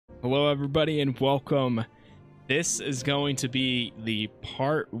Hello everybody and welcome. This is going to be the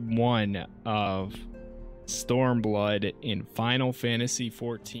part 1 of Stormblood in Final Fantasy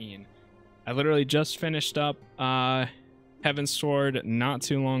XIV. I literally just finished up Heaven's Sword not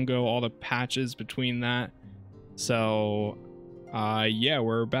too long ago, all the patches between that. So yeah,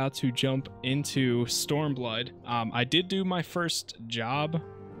 we're about to jump into Stormblood. I did do my first job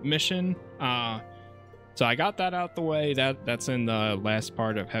mission. So I got that out the way. That's in the last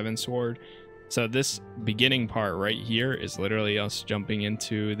part of Heaven's Sword. So this beginning part right here is literally us jumping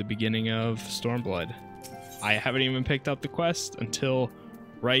into the beginning of Stormblood. I haven't even picked up the quest until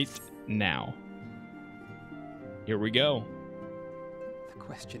right now. Here we go. The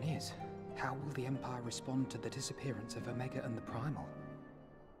question is, how will the Empire respond to the disappearance of Omega and the Primal?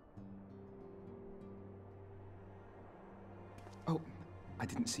 Oh, I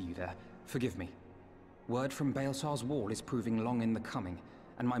didn't see you there. Forgive me. Word from Baelsar's wall is proving long in the coming,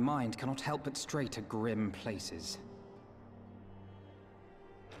 and my mind cannot help but stray to grim places.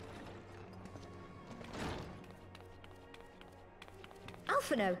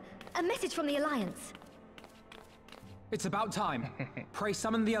 Alphino, a message from the Alliance. It's about time. Pray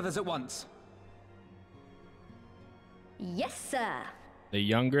summon the others at once. Yes, sir. The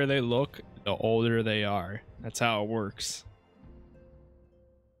younger they look, the older they are. That's how it works.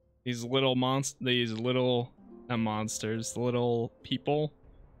 These little monsters, little people,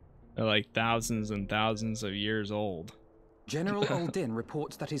 are like thousands and thousands of years old. General Uldin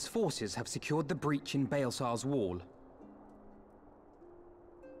reports that his forces have secured the breach in Baelsar's wall.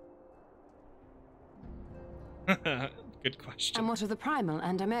 Good question. And what of the Primal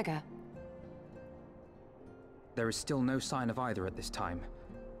and Omega? There is still no sign of either at this time.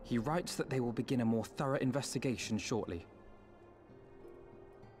 He writes that they will begin a more thorough investigation shortly.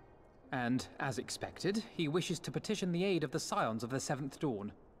 And, as expected, he wishes to petition the aid of the Scions of the Seventh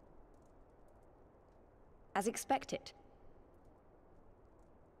Dawn. As expected.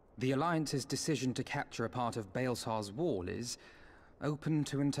 The Alliance's decision to capture a part of Baelsar's wall is open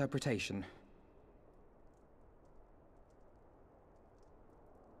to interpretation.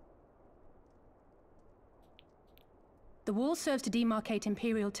 The wall serves to demarcate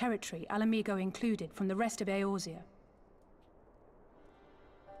Imperial territory, Alamigo included, from the rest of Eorzea.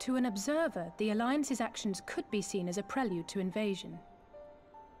 To an observer, the Alliance's actions could be seen as a prelude to invasion.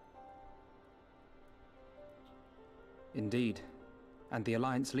 Indeed. And the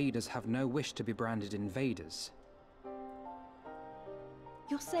Alliance leaders have no wish to be branded invaders.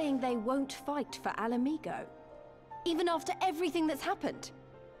 You're saying they won't fight for Alamigo? Even after everything that's happened?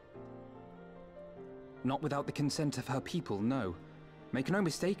 Not without the consent of her people, no. Make no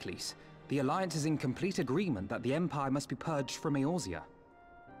mistake, Lise. The Alliance is in complete agreement that the Empire must be purged from Eorzea.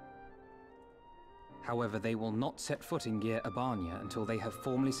 However, they will not set foot in Gyr Abania until they have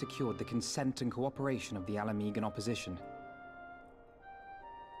formally secured the consent and cooperation of the Alamigan opposition.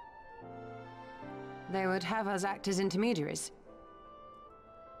 They would have us act as intermediaries.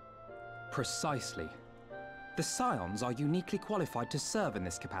 Precisely. The Scions are uniquely qualified to serve in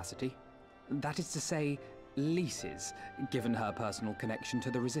this capacity. That is to say, Lise's, given her personal connection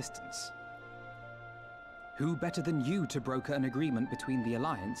to the Resistance. Who better than you to broker an agreement between the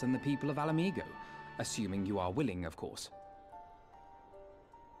Alliance and the people of Alamigo? Assuming you are willing, of course.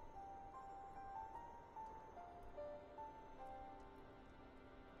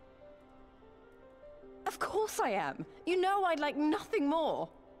 Of course I am. You know I'd like nothing more.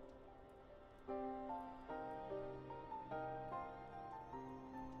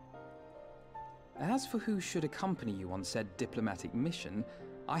 As for who should accompany you on said diplomatic mission,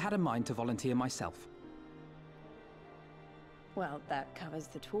 I had a mind to volunteer myself. Well, that covers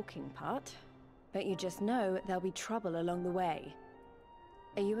the talking part. But you just know there'll be trouble along the way.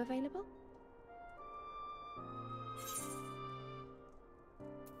 Are you available?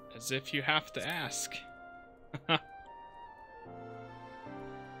 As if you have to ask.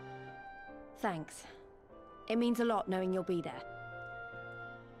 Thanks. It means a lot knowing you'll be there.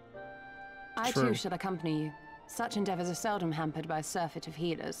 I True. too shall accompany you. Such endeavors are seldom hampered by a surfeit of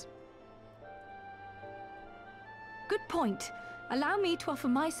healers. Good point. Allow me to offer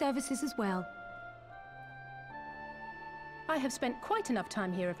my services as well. I have spent quite enough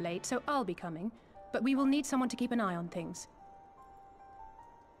time here of late, so I'll be coming. But we will need someone to keep an eye on things.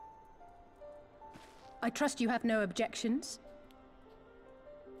 I trust you have no objections?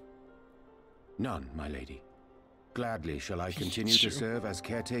 None, my lady. Gladly shall I continue to serve as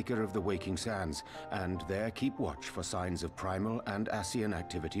caretaker of the Waking Sands, and there keep watch for signs of primal and Ascian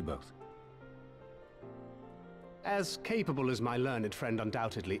activity both. As capable as my learned friend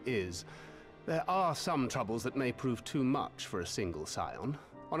undoubtedly is, there are some troubles that may prove too much for a single scion.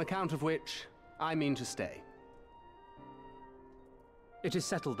 on account of which I mean to stay. It is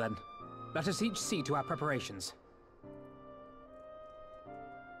settled then. Let us each see to our preparations.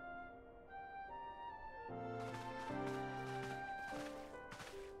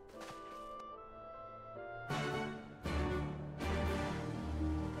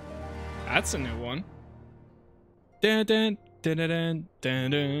 That's a new one. Dun, dun, dun, dun, dun,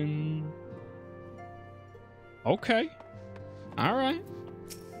 dun, dun. Okay. All right.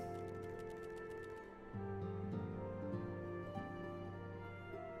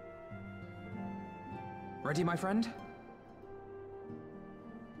 Ready, my friend?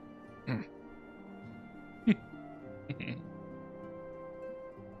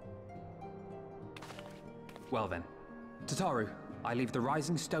 Well then, Tataru, I leave the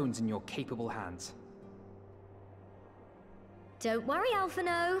rising stones in your capable hands. Don't worry,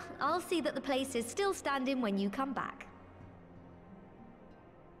 Alphino. I'll see that the place is still standing when you come back.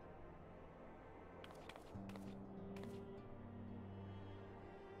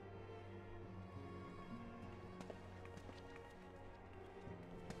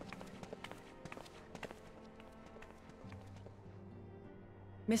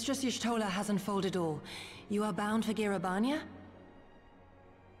 Mistress Y'shtola has unfolded all. You are bound for Girabania?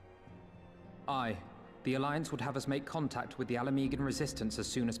 Aye. The Alliance would have us make contact with the Alamegan resistance as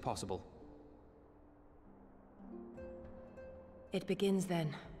soon as possible. It begins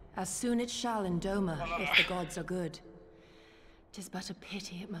then. As soon it shall in Doma, if the gods are good. 'Tis but a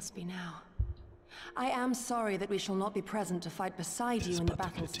pity it must be now. I am sorry that we shall not be present to fight beside you in the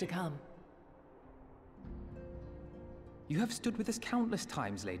battles to come. You have stood with us countless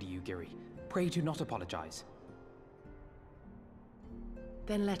times, Lady Yugiri. Pray do not apologize.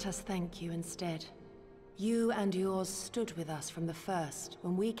 Then let us thank you instead. You and yours stood with us from the first,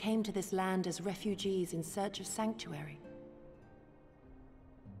 when we came to this land as refugees in search of sanctuary.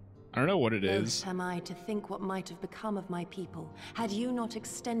 I don't know what it is. Loath am I to think what might have become of my people, had you not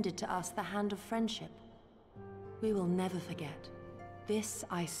extended to us the hand of friendship. We will never forget. This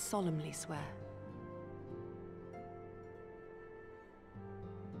I solemnly swear.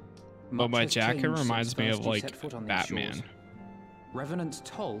 But my has jacket changed reminds since me first of you like set foot on these Batman. shores. Revenant's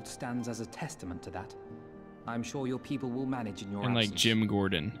Toll stands as a testament to that. I'm sure your people will manage in your And like absence. Jim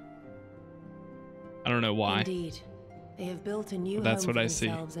Gordon. I don't know why. Indeed. They have built a new But that's home what for I see.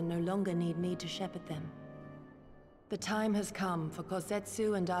 themselves and no longer need me to shepherd them. The time has come for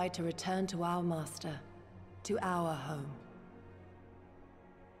Kozetsu and I to return to our master, to our home.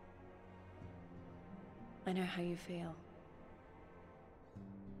 I know how you feel.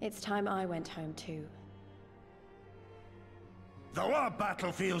 It's time I went home too. Though our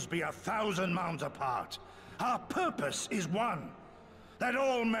battlefields be 1,000 mounds apart, our purpose is one. Let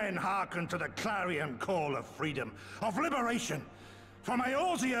all men hearken to the clarion call of freedom, of liberation, from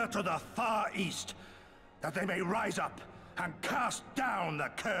Eorzea to the far east, that they may rise up and cast down the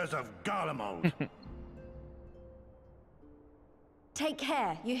curse of Garlemald. Take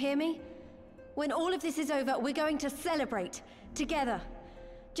care, you hear me? When all of this is over, we're going to celebrate, together.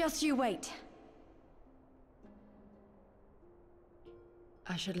 Just you wait.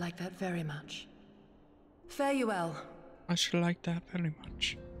 I should like that very much. Fare you well. I should like that very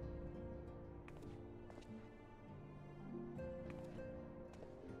much.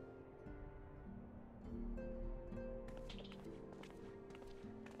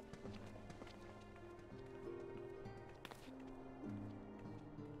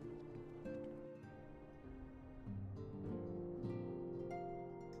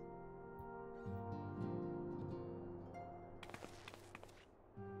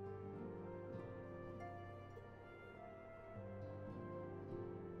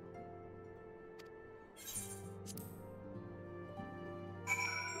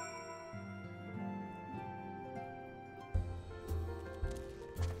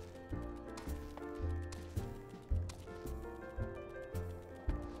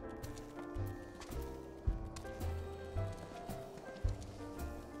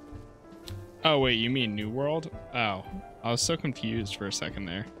 Oh, wait, you mean New World? Oh, I was so confused for a second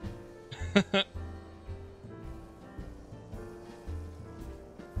there.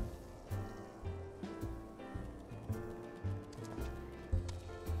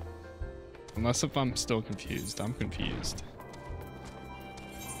 Unless if I'm still confused. I'm confused.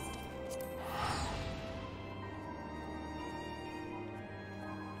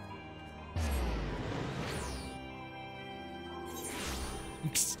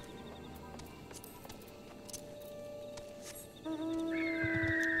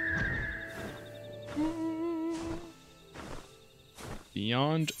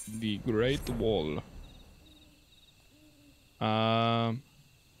 Beyond the Great Wall.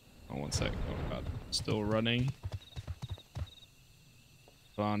 Oh, one sec. Oh god, still running.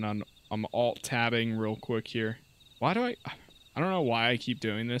 I'm alt tabbing real quick here. Why do I don't know why I keep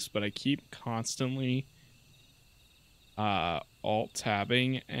doing this, but I keep constantly alt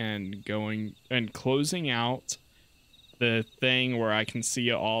tabbing and going and closing out the thing where I can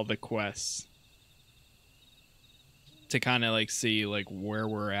see all the quests to kind of like see like where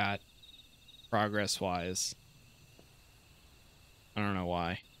we're at progress wise. I don't know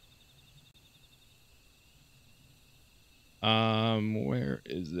why. Where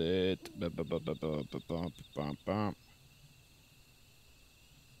is it?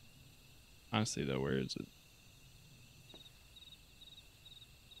 Honestly though, where is it?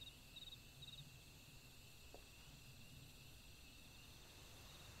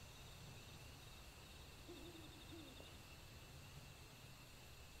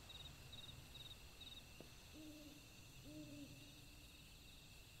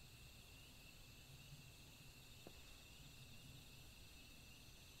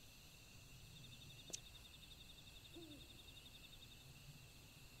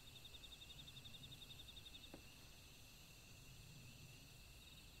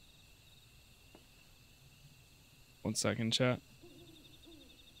 One second, chat.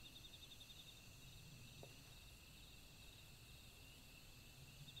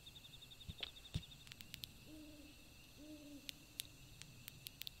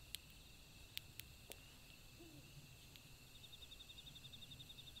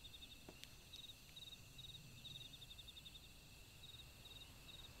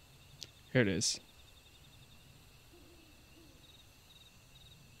 Here it is.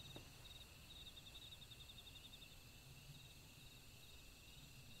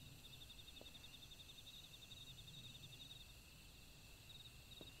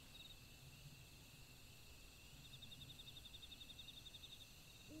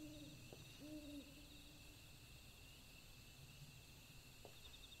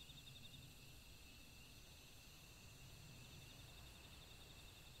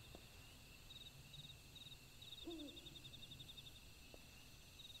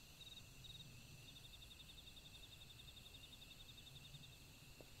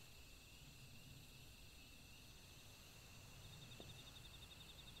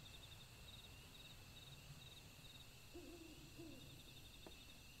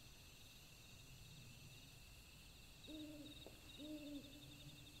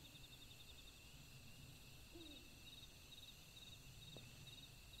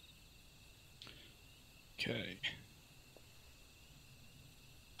 Okay.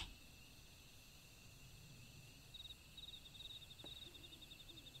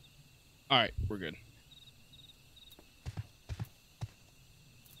 All right, we're good.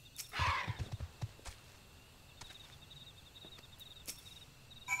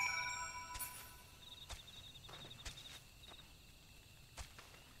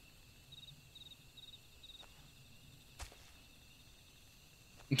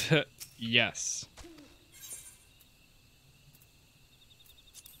 Yes.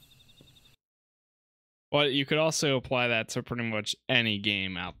 Well, you could also apply that to pretty much any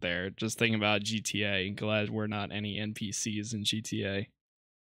game out there. Just think about GTA. Glad we're not any NPCs in GTA.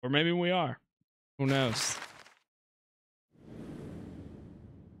 Or maybe we are. Who knows?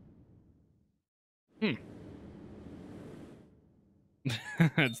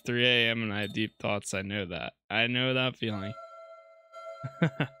 It's 3 a.m. and I have deep thoughts. I know that. I know that feeling.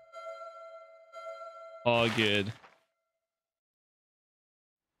 All good.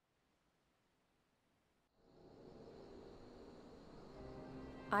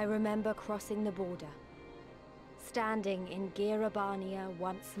 I remember crossing the border, standing in Girabania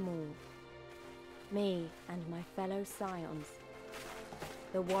once more. Me and my fellow scions,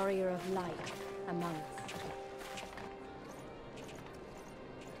 the warrior of light among us.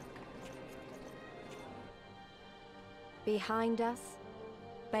 Behind us,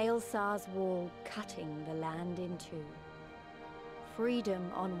 Baelsar's wall cutting the land in two.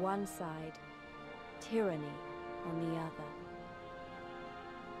 Freedom on one side, tyranny on the other.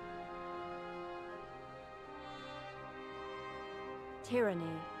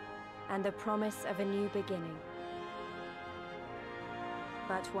 Tyranny and the promise of a new beginning.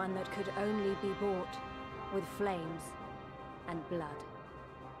 But one that could only be bought with flames and blood.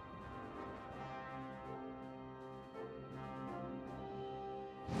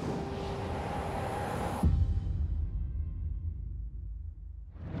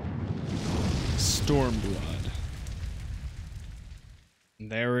 Stormblood.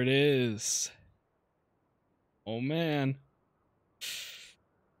 There it is. Oh man.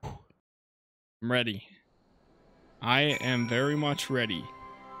 I'm ready. I am very much ready.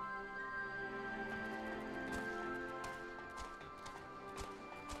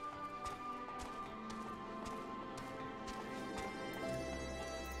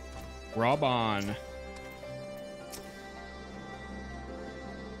 Rob on.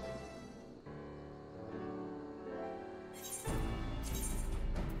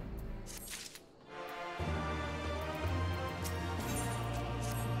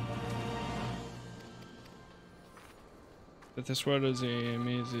 But this world is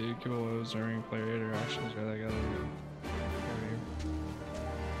amazing. People during player interactions or like other.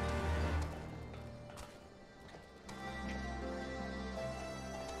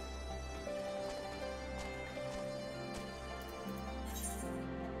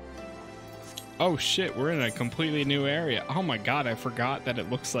 Oh shit, we're in a completely new area. Oh my god, I forgot that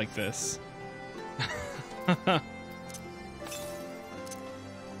it looks like this.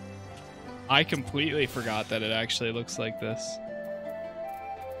 I completely forgot that it actually looks like this.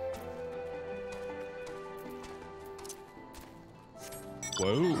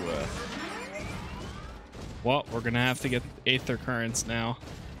 Whoa. Well, we're gonna have to get Aether Currents now.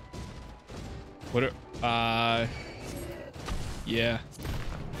 What are, yeah.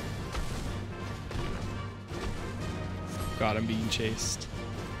 God, I'm being chased.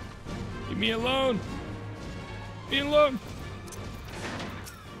 Leave me alone. Leave me alone.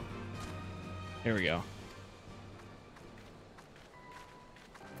 Here we go.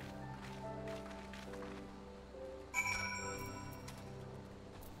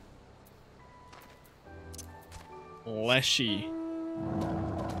 Leshy.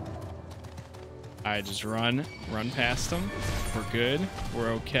 I just run past them. We're good. We're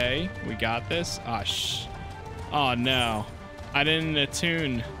okay. We got this. Ah, oh no. I didn't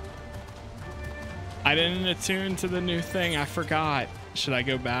attune. I didn't attune to the new thing. I forgot. Should I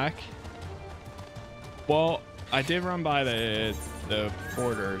go back? Well, I did run by the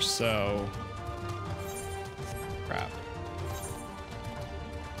porter, so crap.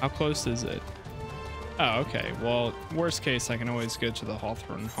 How close is it? Oh, okay. Well, worst case, I can always go to the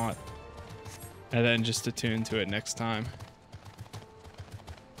Hawthorne Hut and then just attune to it next time.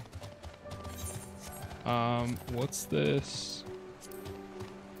 What's this?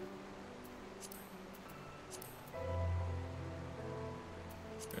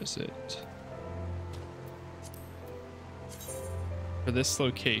 Where is it? For this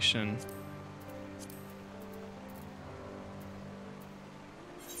location.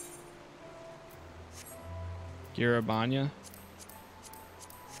 Girabanya.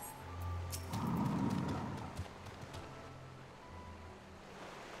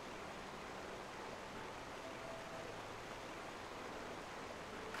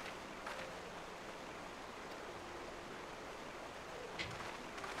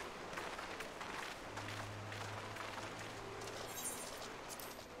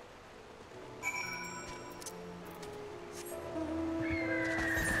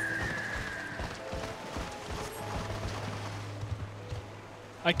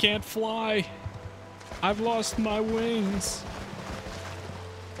 I can't fly. I've lost my wings.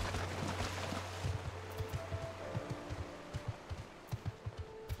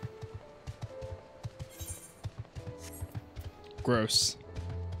 Gross.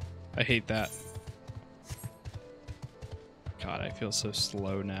 I hate that. God, I feel so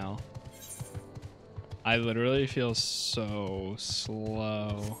slow now. I literally feel so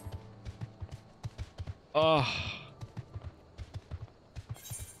slow. Oh.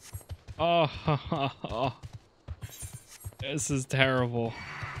 Oh, this is terrible.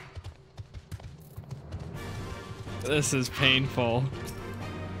 This is painful.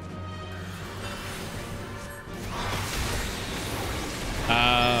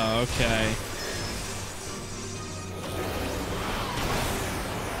 Oh, okay.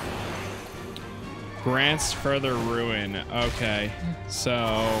 Grants further ruin. Okay,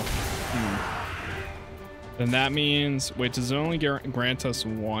 so then that means, wait, does it only grant us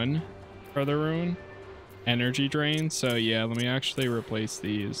one further ruin? Energy drain. So yeah, let me actually replace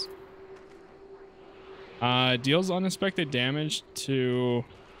these. Deals unexpected damage to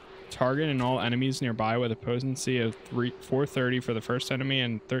target and all enemies nearby with a potency of 430 for the first enemy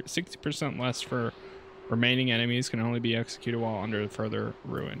and 60% less for remaining enemies. Can only be executed while under further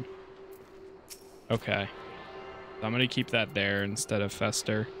ruin. Okay, so I'm gonna keep that there instead of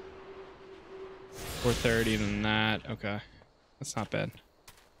Fester. 430 than that. Okay, that's not bad.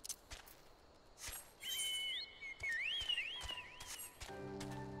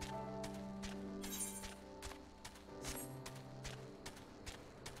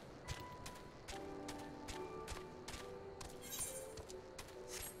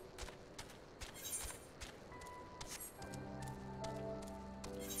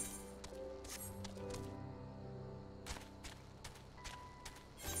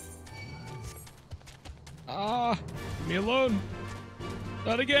 Ah, leave me alone.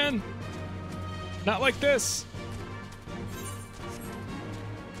 Not again. Not like this.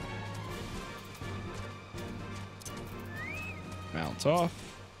 Mount off.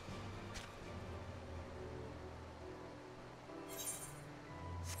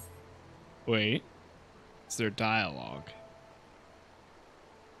 Wait. Is there dialogue?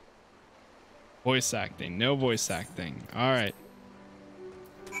 Voice acting. No voice acting. All right.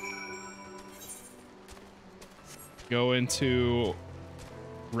 Go into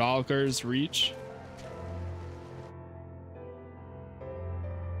Rhalgr's Reach.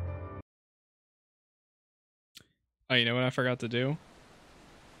 Oh, you know what I forgot to do?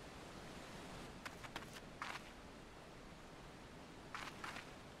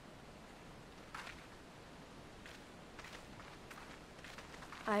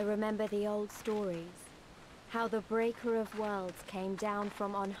 I remember the old stories. How the Breaker of Worlds came down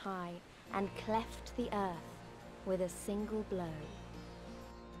from on high and cleft the earth with a single blow.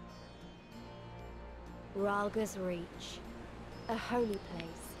 Rhalgr's Reach, a holy place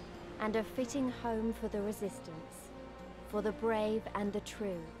and a fitting home for the resistance, for the brave and the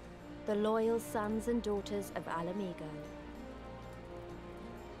true, the loyal sons and daughters of Alamigo.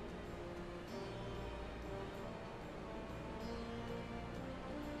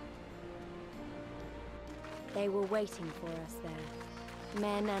 They were waiting for us there,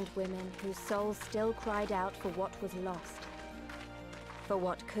 men and women whose souls still cried out for what was lost, for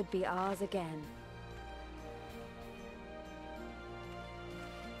what could be ours again.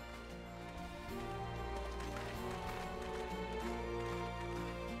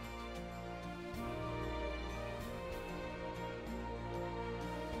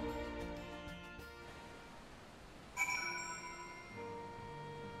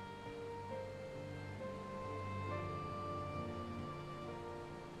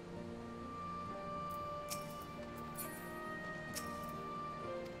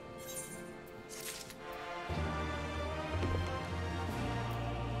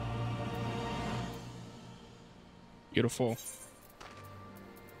 Beautiful.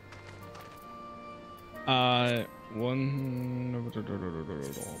 One.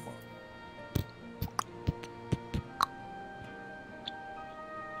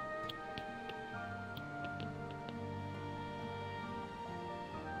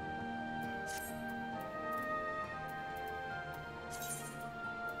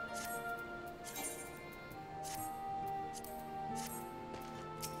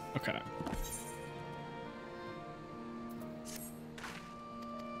 Okay.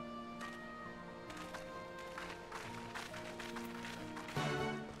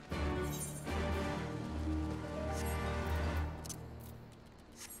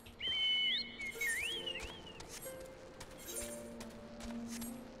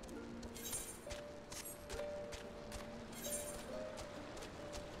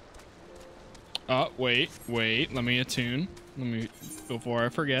 Wait, let me attune. Let me, before I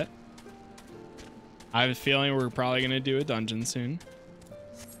forget. I have a feeling we're probably gonna do a dungeon soon.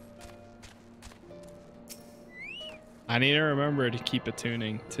 I need to remember to keep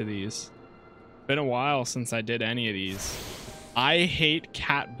attuning to these. Been a while since I did any of these. I hate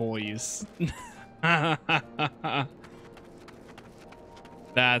cat boys.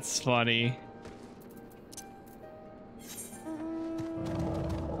 That's funny.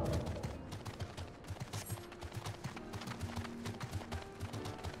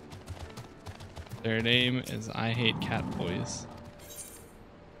 Their name is I Hate Cat Boys.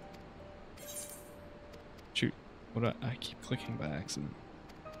 Shoot. What I keep clicking by accident.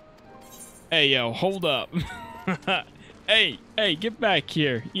 Hey, yo, hold up. Hey, get back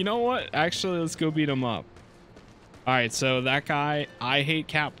here. You know what? Actually, let's go beat him up. Alright, so that guy, I Hate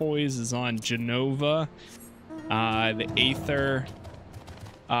Cat Boys, is on Genova. The Aether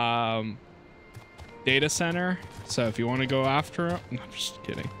data center. So if you want to go after him... No, I'm just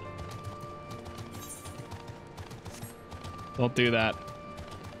kidding. Don't do that.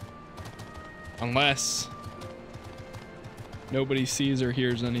 Unless nobody sees or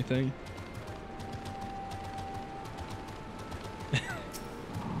hears anything.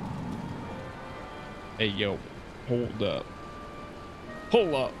 Hey, yo. Hold up.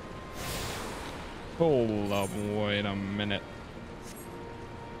 Hold up. Hold up. Wait a minute.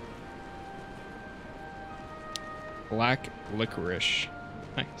 Black licorice.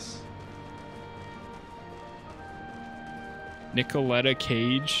 Nice. Nicoletta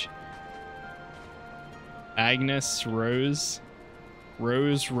Cage, Agnes Rose,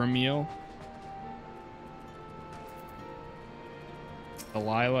 Rose Ramiel,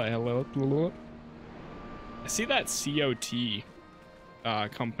 Delilah. I see that COT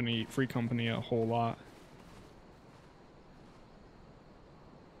company, free company, a whole lot.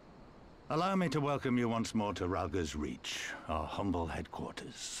 Allow me to welcome you once more to Ralga's Reach, our humble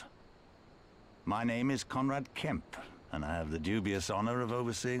headquarters. My name is Conrad Kemp, and I have the dubious honor of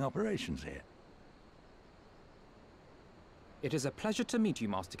overseeing operations here. It is a pleasure to meet you,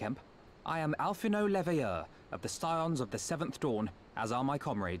 Master Kemp. I am Alphino Leveilleur, of the Scions of the Seventh Dawn, as are my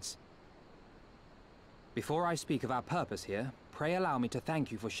comrades. Before I speak of our purpose here, pray allow me to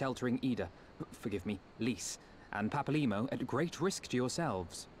thank you for sheltering Ida, forgive me, Lys, and Papalymo at great risk to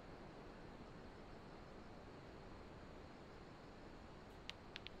yourselves.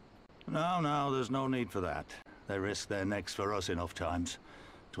 No, there's no need for that. They risked their necks for us enough times.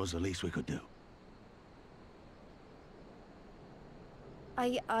 'Twas the least we could do.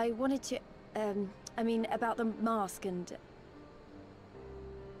 I wanted to, I mean, about the mask and...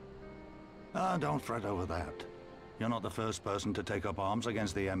 Ah, don't fret over that. You're not the first person to take up arms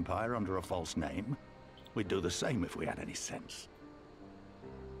against the Empire under a false name. We'd do the same if we had any sense.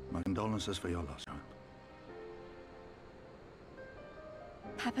 My condolences for your loss, child.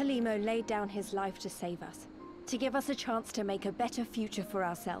 Papalymo laid down his life to save us, to give us a chance to make a better future for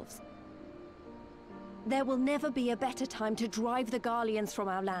ourselves. There will never be a better time to drive the Garleans from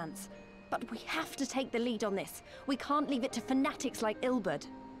our lands. But we have to take the lead on this. We can't leave it to fanatics like Ilberd.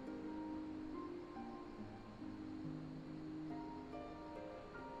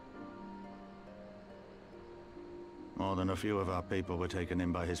 More than a few of our people were taken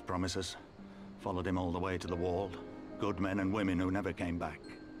in by his promises. Followed him all the way to the wall. Good men and women who never came back.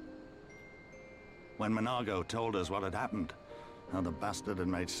 When Monago told us what had happened, how the bastard had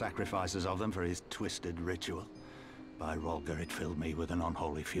made sacrifices of them for his twisted ritual, by Rolga it filled me with an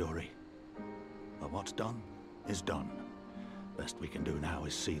unholy fury. But what's done is done. Best we can do now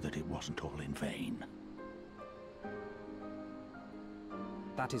is see that it wasn't all in vain.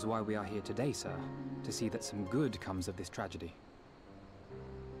 That is why we are here today, sir. To see that some good comes of this tragedy.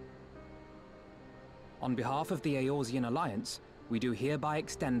 On behalf of the Eorzean Alliance, we do hereby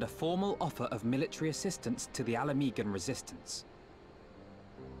extend a formal offer of military assistance to the Alamegan resistance.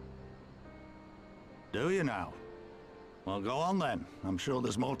 Do you now? Well, go on then. I'm sure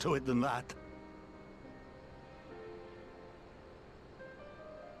there's more to it than that.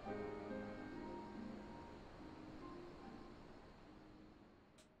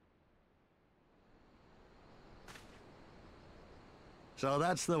 So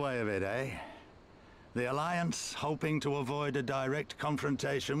that's the way of it, eh? The Alliance, hoping to avoid a direct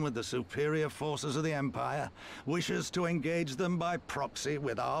confrontation with the superior forces of the Empire, wishes to engage them by proxy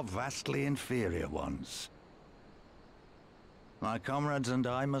with our vastly inferior ones. My comrades and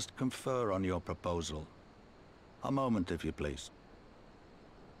I must confer on your proposal. A moment, if you please.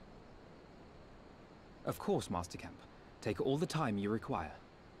 Of course, Master Kemp. Take all the time you require.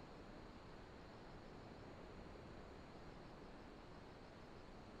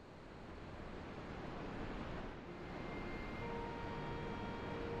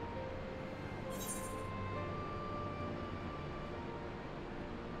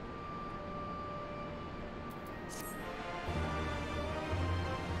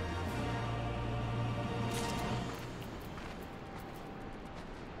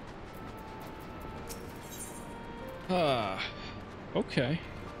 Okay.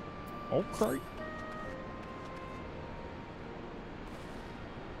 Okay.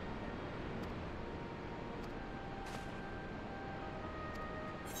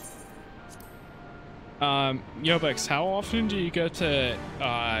 Yobex, how often do you go to,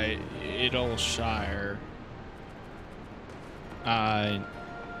 Idleshire?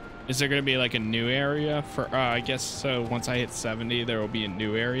 Is there gonna be like a new area for, I guess so once I hit 70, there will be a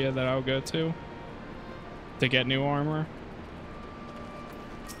new area that I'll go to get new armor?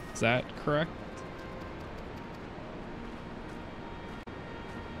 Is that correct?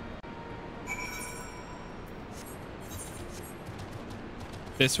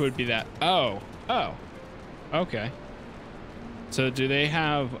 This would be that. Oh, okay. So do they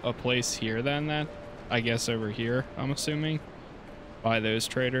have a place here then that, I guess over here, I'm assuming, by those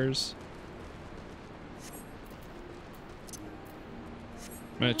traders?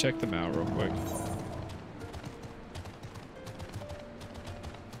 I'm gonna check them out real quick.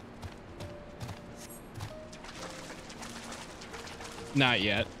 Not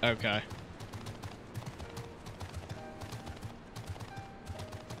yet. Okay.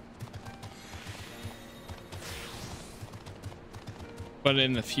 But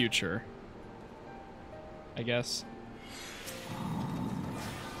in the future, I guess.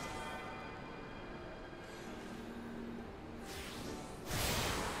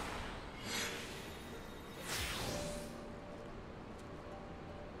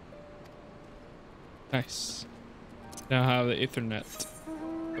 Nice. Now have the Ethernet.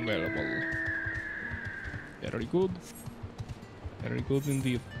 available. Very good. Very good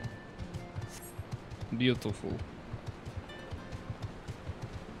indeed. Beautiful.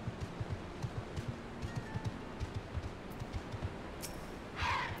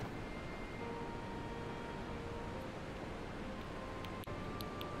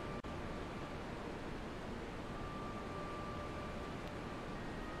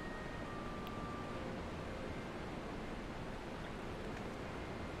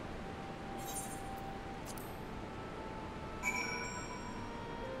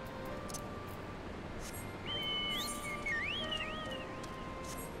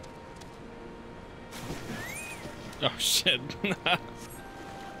 Oh shit.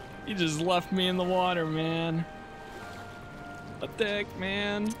 He just left me in the water, man. A dick,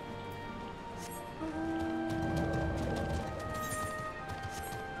 man.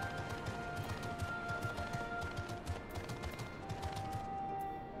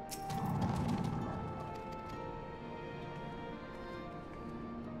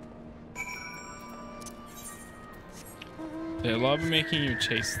 They love making you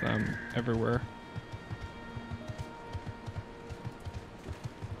chase them everywhere.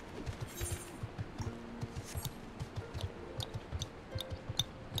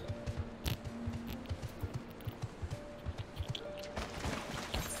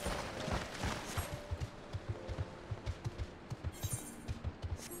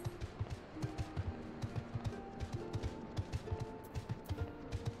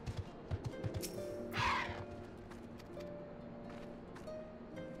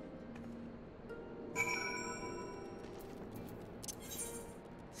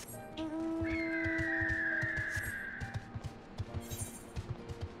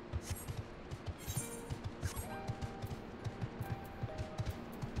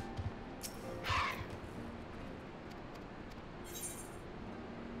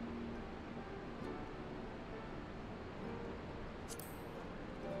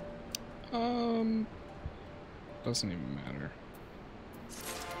 Doesn't even matter.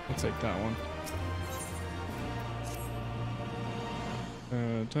 I'll take that one.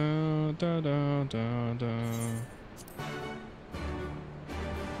 Da, da, da, da, da.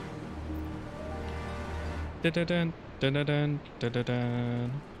 Da-da-dun, da-da-dun,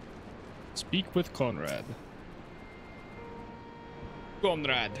 da-da-dun. Speak with Conrad.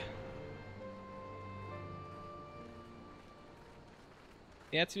 Conrad.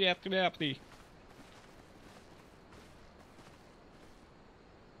 Jetzt wird gedappt.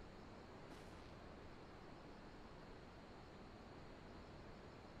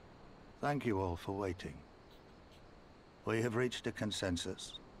 Thank you all for waiting. We have reached a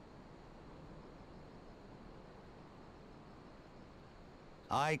consensus.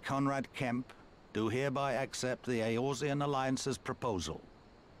 I, Conrad Kemp, do hereby accept the Eorzean Alliance's proposal.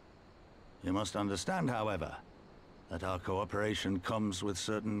 You must understand, however, that our cooperation comes with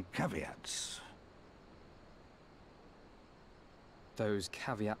certain caveats. Those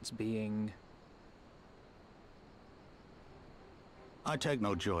caveats being... I take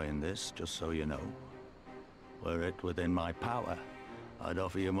no joy in this, just so you know. Were it within my power, I'd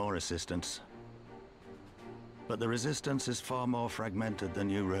offer you more assistance. But the resistance is far more fragmented than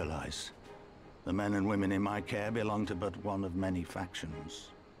you realize. The men and women in my care belong to but one of many factions.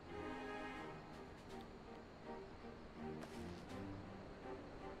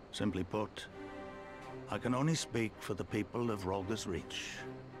 Simply put, I can only speak for the people of Rolga's Reach.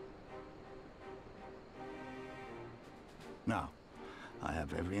 Now, I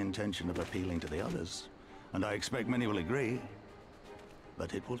have every intention of appealing to the others, and I expect many will agree,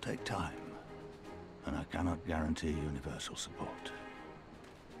 but it will take time, and I cannot guarantee universal support.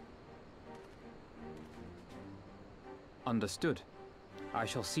 Understood. I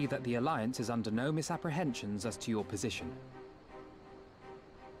shall see that the Alliance is under no misapprehensions as to your position.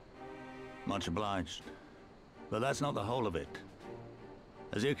 Much obliged. But that's not the whole of it.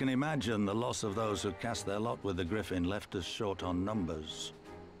 As you can imagine, the loss of those who cast their lot with the Griffin left us short on numbers.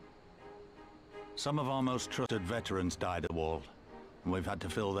 Some of our most trusted veterans died at war, and we've had to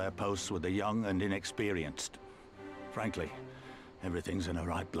fill their posts with the young and inexperienced. Frankly, everything's in a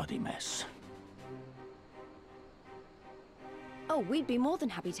right bloody mess. Oh, we'd be more than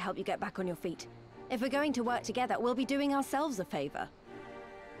happy to help you get back on your feet. If we're going to work together, we'll be doing ourselves a favor.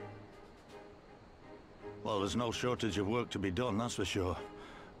 Well, there's no shortage of work to be done, that's for sure.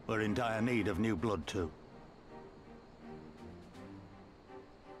 We're in dire need of new blood, too.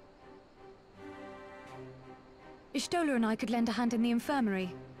 Ishtola and I could lend a hand in the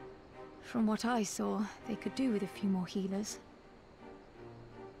infirmary. From what I saw, they could do with a few more healers.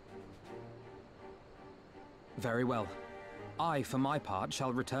 Very well. I, for my part,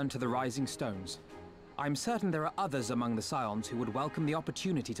 shall return to the Rising Stones. I'm certain there are others among the Scions who would welcome the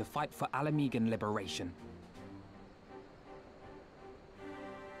opportunity to fight for Alamegan liberation.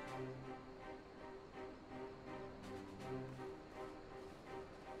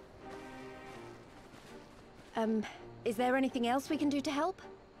 Is there anything else we can do to help?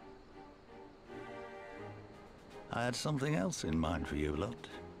 I had something else in mind for you lot.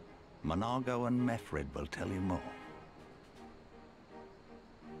 Monargo and Mefred will tell you more.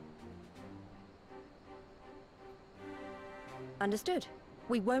 Understood.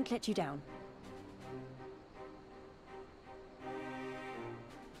 We won't let you down.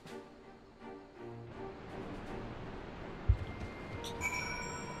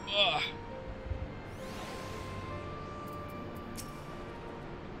 Ugh.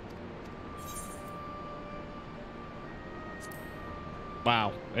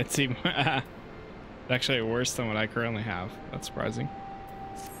 Wow, it's even actually worse than what I currently have. That's surprising.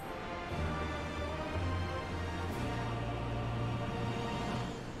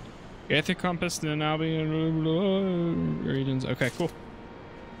 Aether compass and now be in regions. Okay, cool.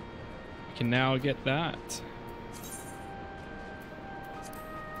 We can now get that.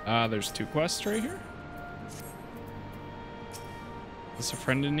 There's 2 quests right here. Is this a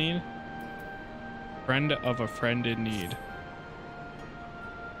friend in need? Friend of a friend in need.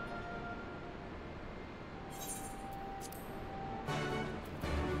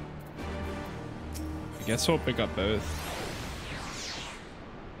 I guess we'll pick up both.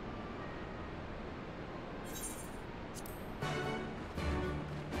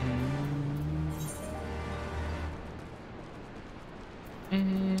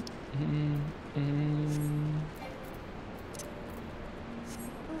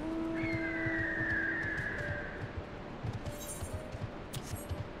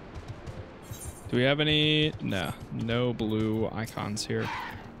 Do we have any? No blue icons here.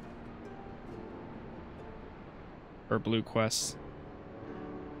 Or blue quests.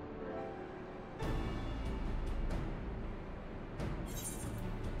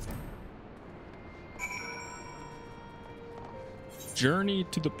 Journey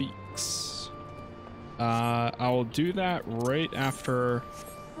to the Peaks. I will do that right after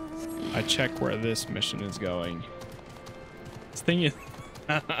I check where this mission is going. This thing is...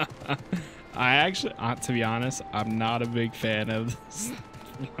 I actually, to be honest, I'm not a big fan of this,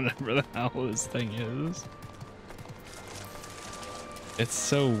 whatever the hell this thing is. It's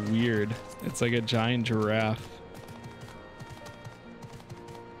so weird. It's like a giant giraffe.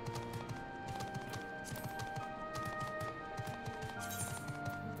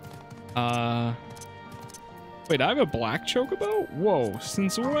 Wait, I have a black chocobo? Whoa,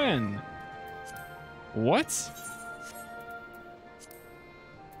 since when? What?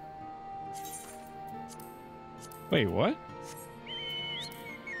 Wait, what?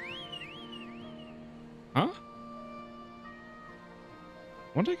 Huh?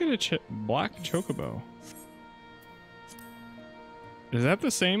 When did I get a black chocobo? Is that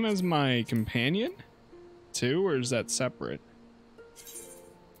the same as my companion too, or is that separate?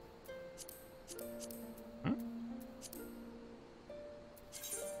 Huh?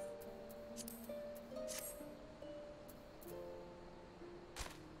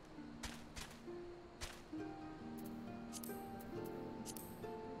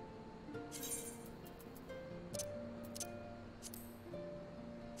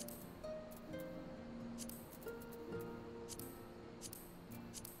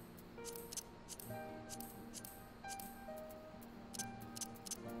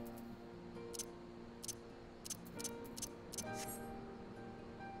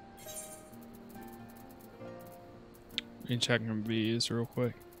 Let me check my B's real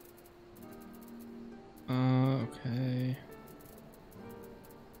quick. Okay.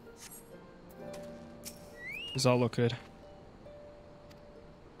 These all look good.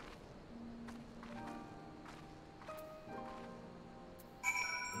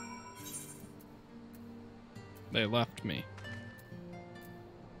 They left me.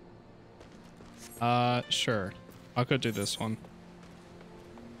 Sure. I'll go do this one.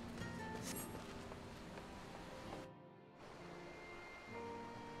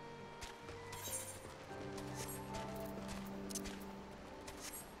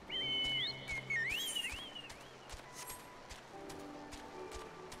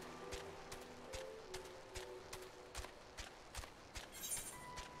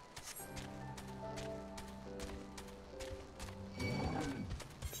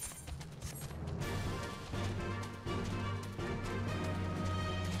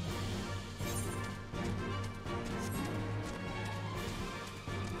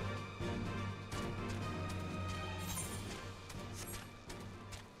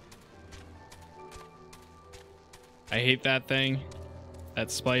 I hate that thing. That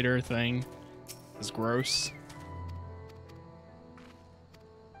spider thing is gross.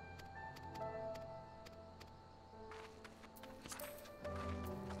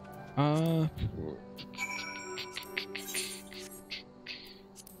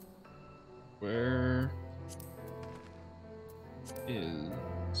 Where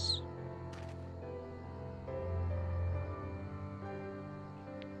is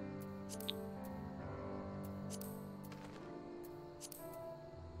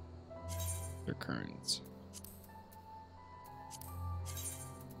their currents?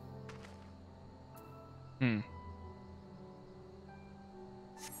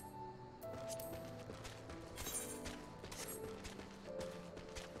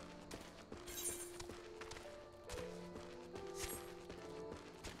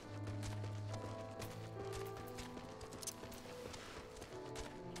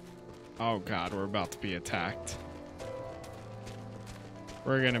 Oh god, we're about to be attacked.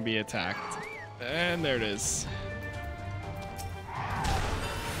 We're gonna be attacked. And there it is.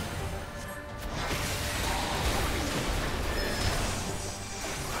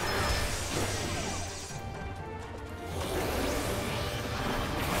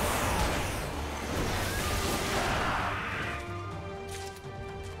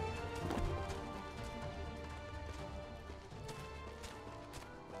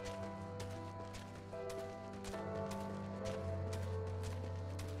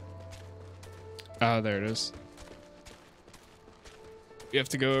 Oh, there it is. You have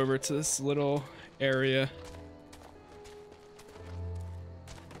to go over to this little area.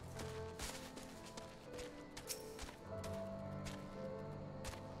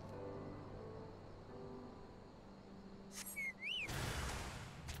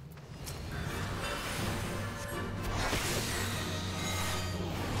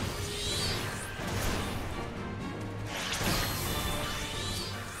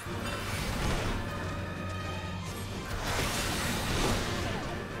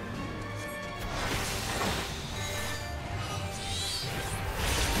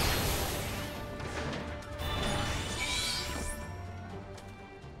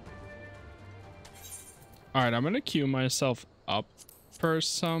 Alright, I'm gonna queue myself up for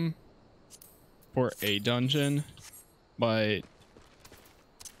a dungeon, but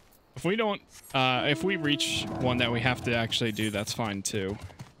if we don't, if we reach one that we have to actually do, that's fine too.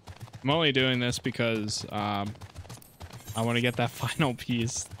 I'm only doing this because I want to get that final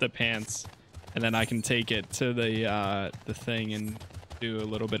piece, the pants, and then I can take it to the thing and do a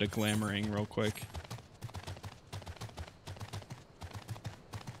little bit of glamoring real quick.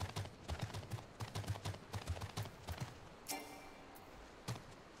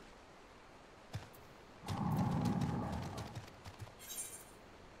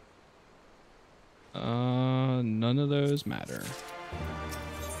 None of those matter.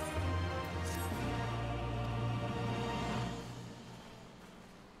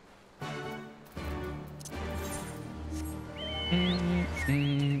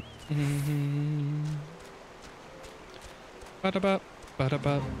 Ba-da-ba,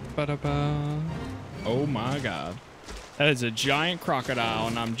 ba-da-ba, ba-da-ba. Oh my god. That is a giant crocodile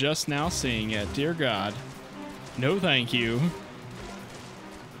and I'm just now seeing it. Dear God. No thank you.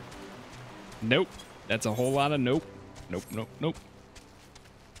 Nope. That's a whole lot of nope. Nope, nope, nope.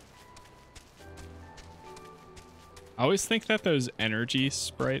 I always think that those energy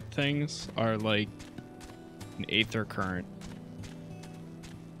sprite things are like an aether current.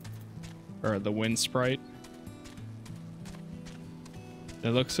 Or the wind sprite. They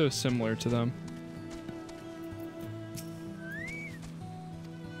look so similar to them.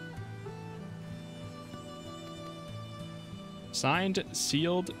 Signed,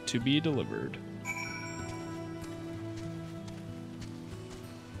 sealed, to be delivered.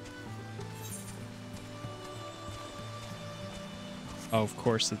 Oh, of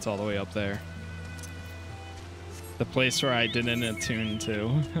course, it's all the way up there. The place where I didn't attune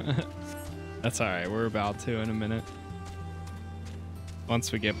to. That's alright, we're about to in a minute.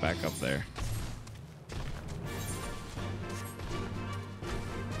 Once we get back up there.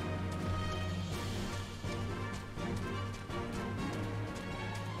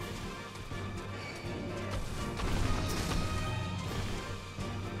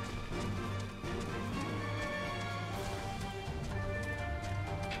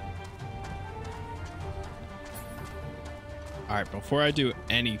 Alright, before I do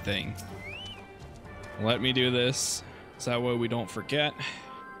anything, let me do this, so that way we don't forget.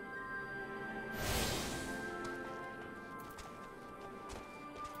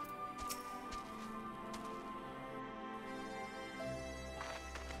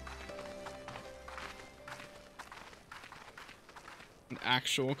 An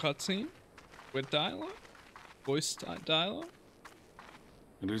actual cutscene with dialogue? Voice dialogue?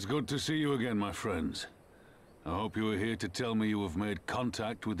 It is good to see you again, my friends. I hope you are here to tell me you have made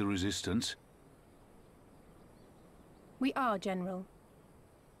contact with the Resistance. We are, General.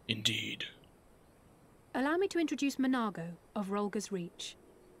 Indeed. Allow me to introduce Monago of Rolga's Reach.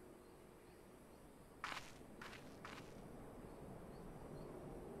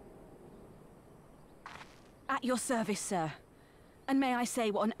 At your service, sir. And may I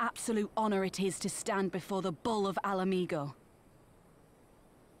say what an absolute honor it is to stand before the Bull of Alamigo.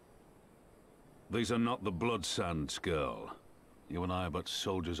 These are not the Blood Sands, girl. You and I are but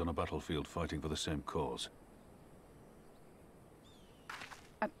soldiers on a battlefield fighting for the same cause.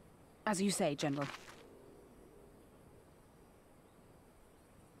 As you say, General.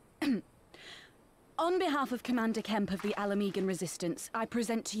 On behalf of Commander Kemp of the Alamigan Resistance, I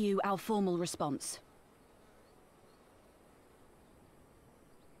present to you our formal response.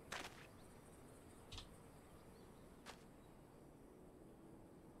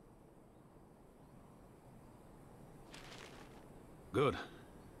 Good.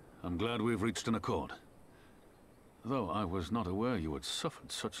 I'm glad we've reached an accord. Though I was not aware you had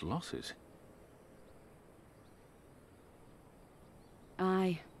suffered such losses.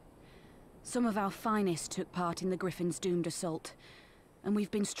 Aye. Some of our finest took part in the Griffin's doomed assault, and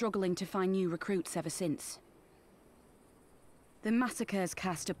we've been struggling to find new recruits ever since. The massacres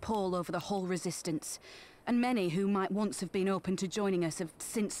cast a pall over the whole Resistance, and many who might once have been open to joining us have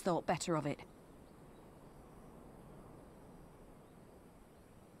since thought better of it.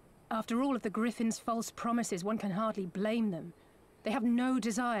 After all of the Griffin's false promises, one can hardly blame them. They have no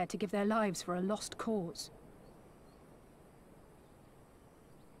desire to give their lives for a lost cause.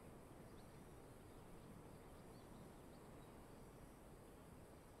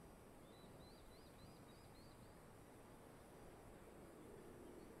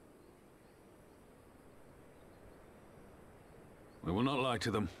 We will not lie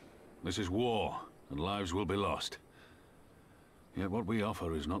to them. This is war, and lives will be lost. Yet what we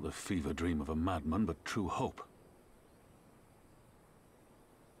offer is not the fever dream of a madman, but true hope.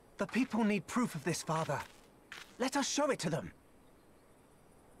 The people need proof of this, Father. Let us show it to them.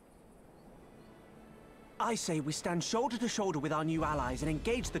 I say we stand shoulder to shoulder with our new allies and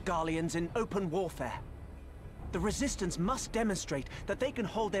engage the Garleans in open warfare. The Resistance must demonstrate that they can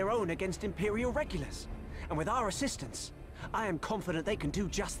hold their own against Imperial regulars. And with our assistance, I am confident they can do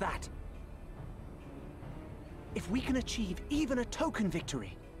just that. If we can achieve even a token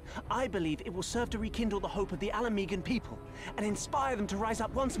victory, I believe it will serve to rekindle the hope of the Alamigan people and inspire them to rise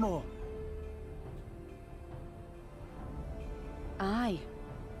up once more. Aye.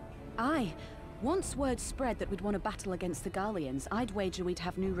 Aye. Once word spread that we'd want to battle against the Garleans, I'd wager we'd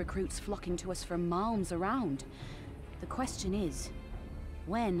have new recruits flocking to us from malms around. The question is,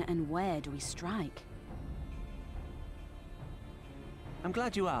 when and where do we strike? I'm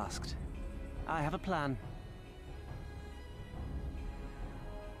glad you asked. I have a plan.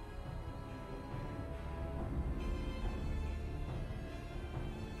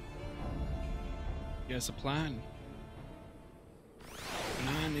 Yes, a plan.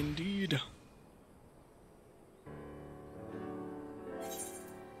 Plan indeed.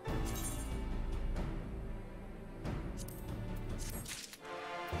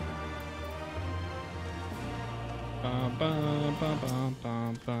 Bum, bum, bum, bum,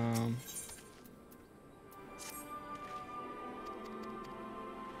 bum, bum.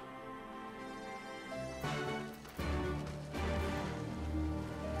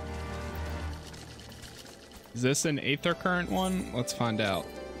 Is this an Aether Current one? Let's find out.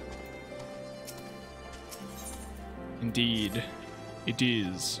 Indeed, it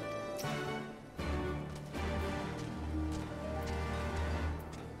is.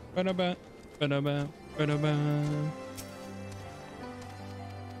 Ba-da-ba, ba-da-ba, ba-da-ba.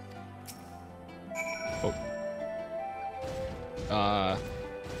 Oh.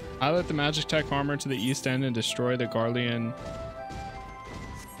 Pilot the Magic Tech armor to the east end and destroy the Garlean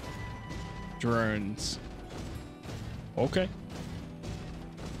drones. Okay.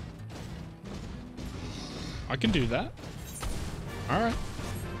 I can do that. All right.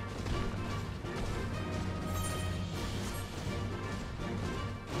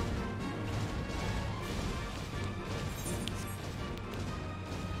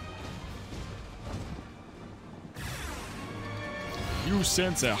 You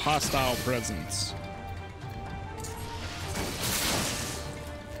sense a hostile presence.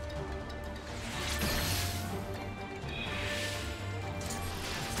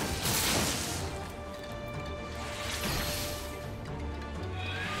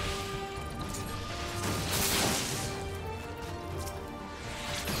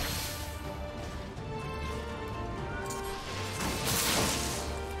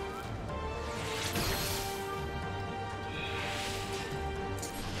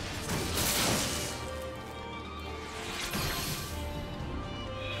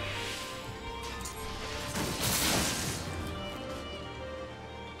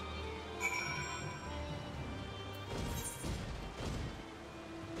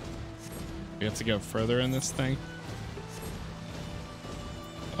 We have to go further in this thing.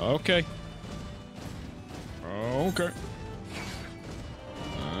 Okay. Okay.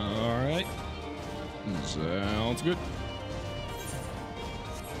 Alright. Sounds good.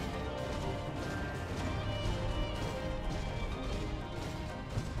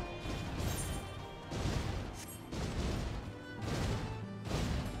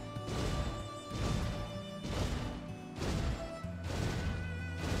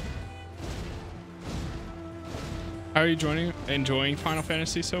 How are you enjoying Final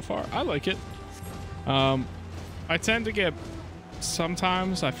Fantasy so far? I like it. I tend to get,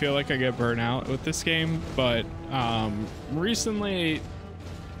 sometimes I feel like I get burnt out with this game, but recently,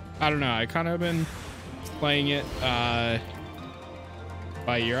 I don't know, I kind of been playing it by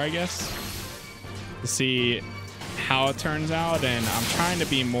ear, I guess, to see how it turns out, and I'm trying to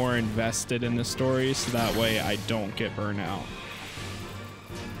be more invested in the story so that way I don't get burnt out.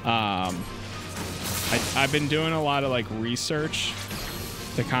 I've been doing a lot of like research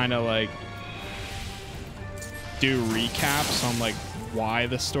to kind of like do recaps on like why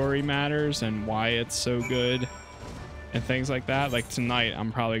the story matters and why it's so good and things like that. Like tonight,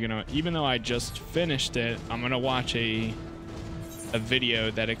 I'm probably gonna, even though I just finished it, I'm gonna watch a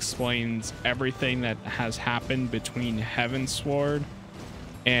video that explains everything that has happened between Heavensward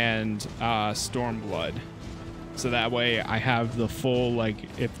and Stormblood. So that way I have the full, like,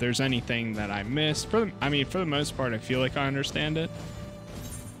 if there's anything that I missed, for the most part, I feel like I understand it.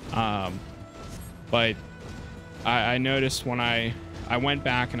 But I noticed when I went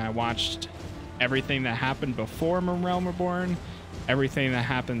back and I watched everything that happened before A Realm Reborn, everything that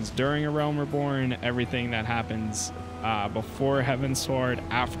happens during A Realm Reborn, everything that happens before Heavensward,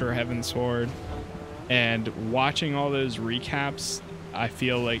 after Heavensward, and watching all those recaps, I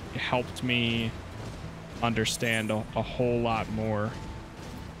feel like helped me understand a whole lot more.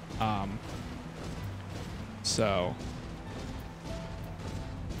 So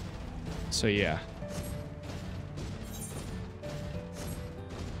yeah,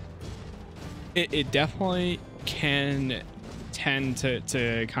 it definitely can tend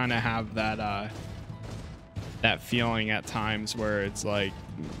to kind of have that that feeling at times where it's like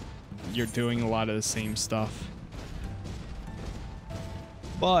you're doing a lot of the same stuff.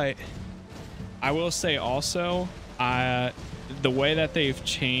 But I will say also, the way that they've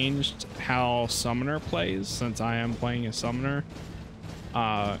changed how Summoner plays, since I am playing a Summoner,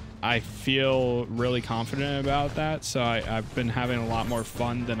 I feel really confident about that. So I've been having a lot more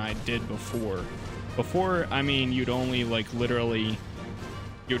fun than I did before. Before, I mean, you'd only like literally,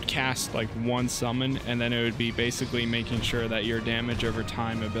 you'd cast like one summon and then it would be basically making sure that your damage over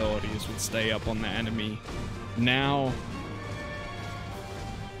time abilities would stay up on the enemy. Now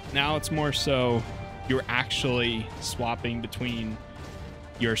it's more so you're actually swapping between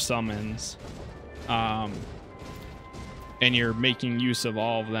your summons, and you're making use of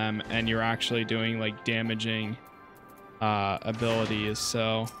all of them, and you're actually doing like damaging abilities.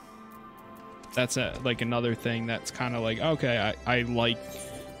 So that's like another thing that's kind of like, okay, I like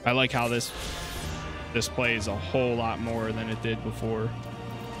how this plays a whole lot more than it did before.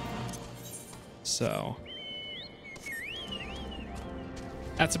 So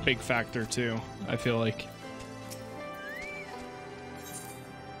that's a big factor too, I feel like.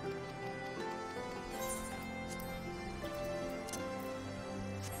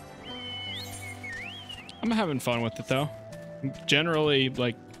 I'm having fun with it though. Generally,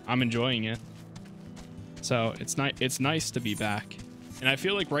 like, I'm enjoying it. So it's nice to be back. And I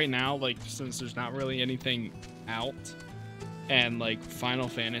feel like right now, like, since there's not really anything out and like Final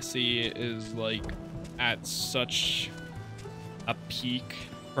Fantasy is like at such a peak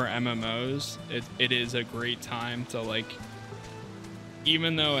for MMOs, it is a great time to, like,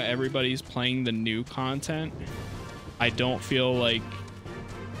 even though everybody's playing the new content, I don't feel like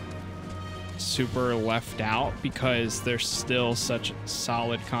super left out because there's still such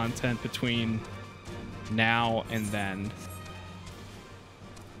solid content between now and then.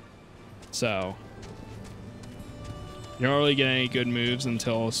 So you don't really get any good moves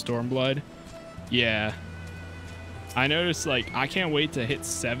until Stormblood. Yeah, I noticed, like, I can't wait to hit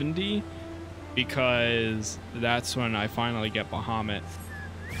 70 because that's when I finally get Bahamut.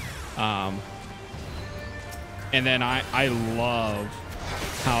 And then I love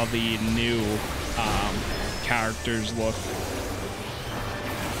how the new characters look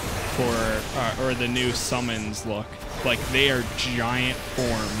for, or the new summons look. Like, they are giant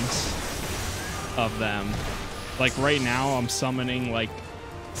forms of them. Like, right now I'm summoning like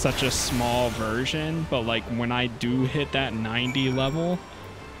such a small version, but like when I do hit that 90 level,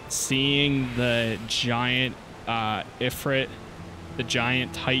 seeing the giant Ifrit the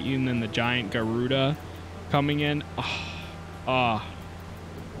giant Titan and the giant Garuda coming in.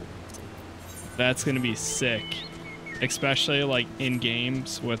 That's gonna be sick, especially like in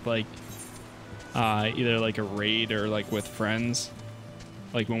games with like either like a raid or like with friends,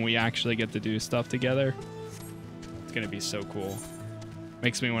 like when we actually get to do stuff together. It's gonna be so cool.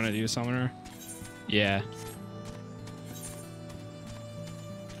 Makes me want to do Summoner. Yeah.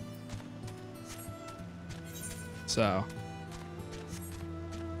 So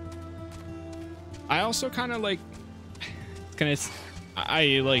I also kind of like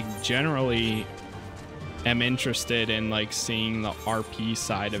I like generally am interested in like seeing the RP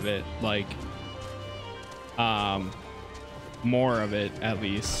side of it, like more of it at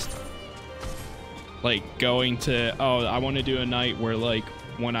least. Like going to, oh, I want to do a night where like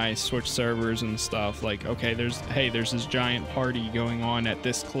when I switch servers and stuff, like, okay, there's this giant party going on at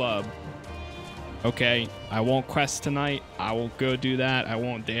this club. Okay, I won't quest tonight. I will go do that. I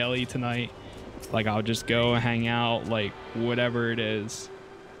won't daily tonight. Like, I'll just go hang out, like, whatever it is.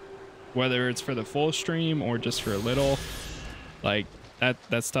 Whether it's for the full stream or just for a little. Like,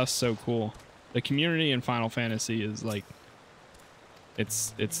 that stuff's so cool. The community in Final Fantasy is, like,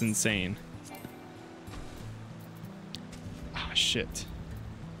 it's insane. Ah, shit.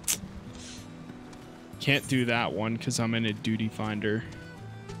 Can't do that one because I'm in a duty finder.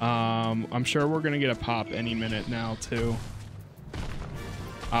 I'm sure we're gonna get a pop any minute now too.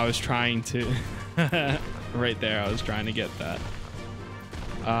 I was trying to right there, I was trying to get that.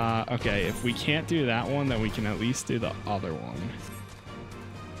 Okay, if we can't do that one, then we can at least do the other one.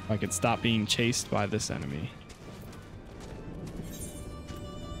 I could stop being chased by this enemy.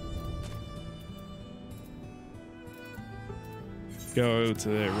 Go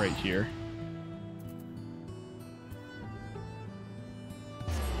to right here.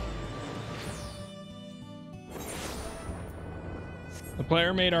 The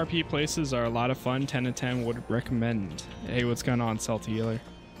player-made RP places are a lot of fun. 10 to 10 would recommend. Hey, what's going on, Salty Healer?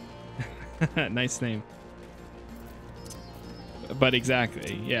 Nice name. But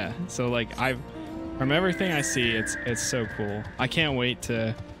exactly, yeah. So like from everything I see, it's so cool. I can't wait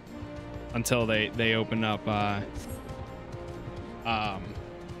until they open up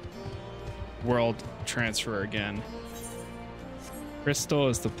world transfer again. Crystal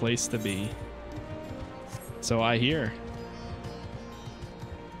is the place to be. So I hear.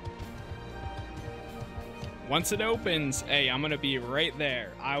 Once it opens, hey, I'm gonna be right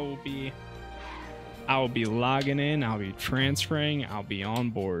there. I will be logging in, I'll be transferring, I'll be on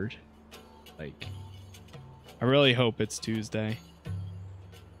board. Like, I really hope it's Tuesday.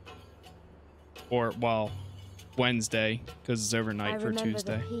 Or, well, Wednesday, because it's overnight for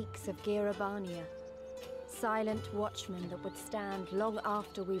Tuesday. I remember the peaks of Garlean, silent watchmen that would stand long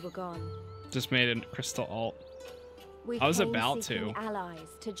after we were gone. Just made a crystal alt. I was about to. Allies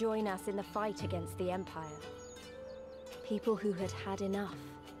to join us in the fight against the Empire. People who had had enough.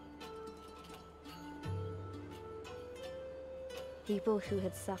 People who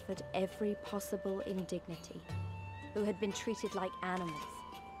had suffered every possible indignity. Who had been treated like animals,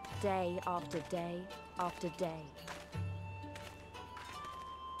 day after day after day.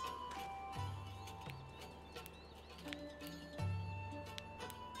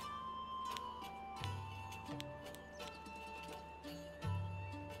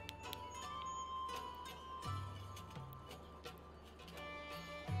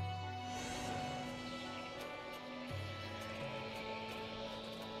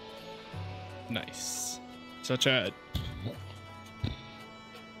 Nice. Such a...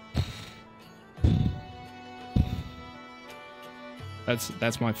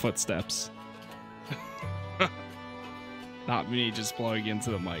 That's my footsteps. Not me just blowing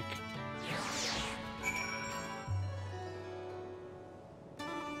into the mic.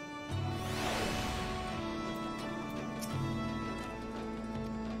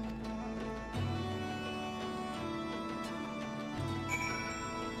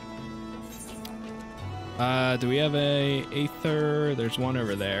 Do we have a Aether? There's one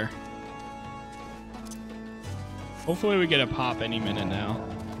over there. Hopefully we get a pop any minute now.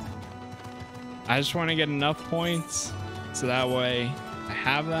 I just want to get enough points so that way I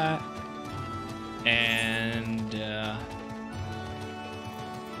have that. And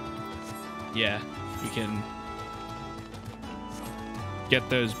yeah, we can get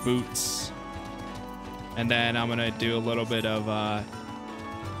those boots. And then I'm gonna do a little bit of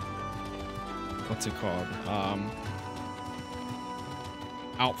what's it called?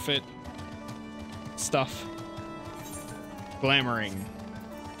 Outfit stuff. Glamoring.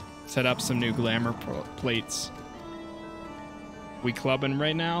 Set up some new glamour plates. We clubbing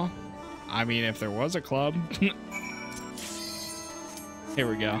right now? I mean, if there was a club. Here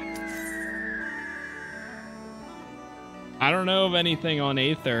we go. I don't know of anything on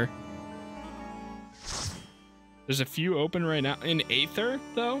Aether. There's a few open right now. In Aether,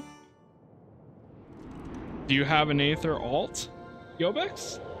 though? Do you have an Aether alt,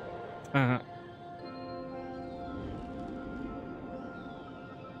 Yobex?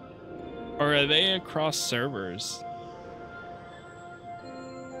 Or are they across servers?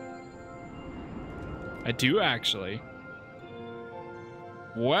 I do actually.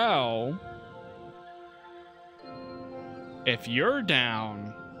 Well, if you're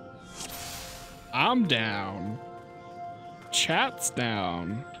down, I'm down, chat's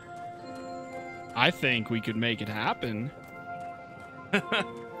down. I think we could make it happen.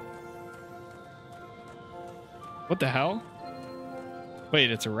 What the hell?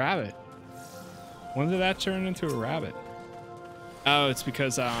 Wait, it's a rabbit. When did that turn into a rabbit? Oh, it's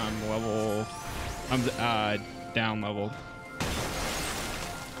because I'm down leveled.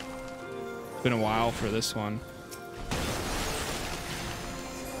 It's been a while for this one.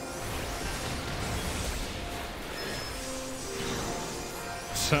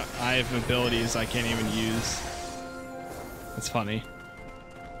 So I have abilities I can't even use. That's funny.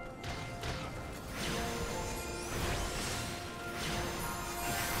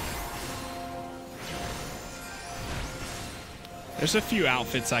 There's a few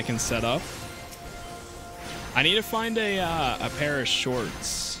outfits I can set up. I need to find a pair of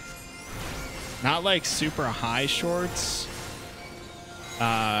shorts. Not like super high shorts.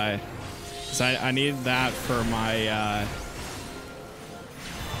 'Cause I need that for my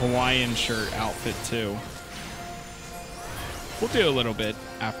Hawaiian shirt outfit too. We'll do a little bit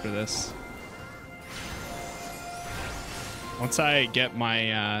after this. Once I get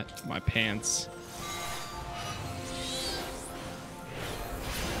my my pants.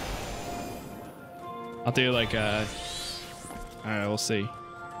 I'll do like a, alright, we'll see.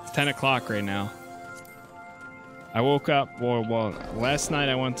 It's 10 o'clock right now. I woke up, well, last night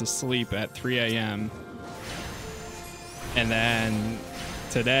I went to sleep at 3 a.m. And then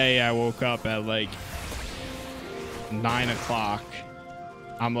today I woke up at like 9 o'clock.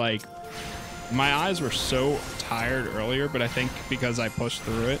 I'm like, my eyes were so tired earlier, but I think because I pushed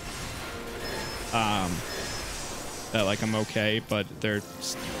through it, that like I'm okay, but they're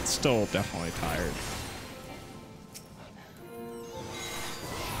still definitely tired.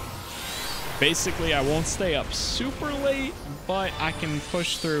 Basically, I won't stay up super late, but I can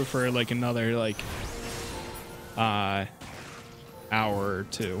push through for like another like hour or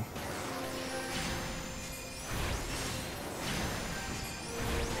two.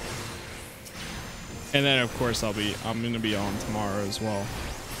 And then of course I'm gonna be on tomorrow as well.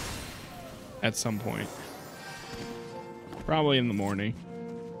 At some point. Probably in the morning.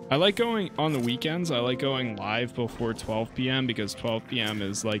 I like going on the weekends. I like going live before 12 p.m. because 12 p.m.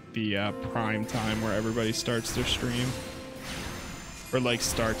 is like the prime time where everybody starts their stream. Or like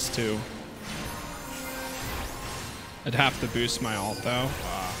starts to. I'd have to boost my alt though.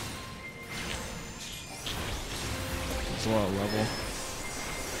 It's a low level.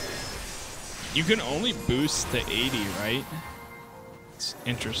 You can only boost to 80, right? It's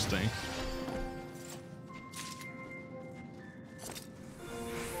interesting.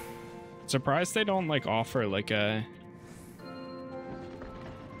 Surprised they don't like offer like a,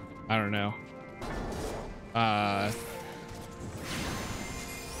 I don't know,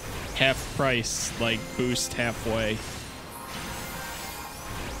 half price, like boost halfway.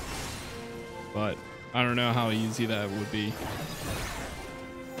 But I don't know how easy that would be.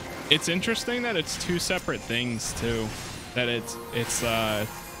 It's interesting that it's two separate things too. That it's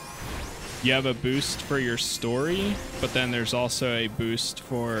you have a boost for your story, but then there's also a boost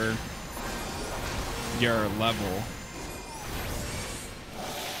for your level.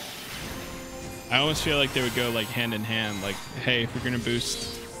 I almost feel like they would go like hand in hand. Like, hey, if you're gonna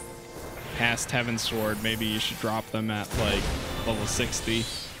boost past Heaven's Sword, maybe you should drop them at like level 60.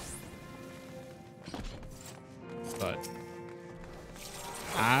 But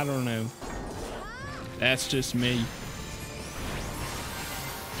I don't know. That's just me.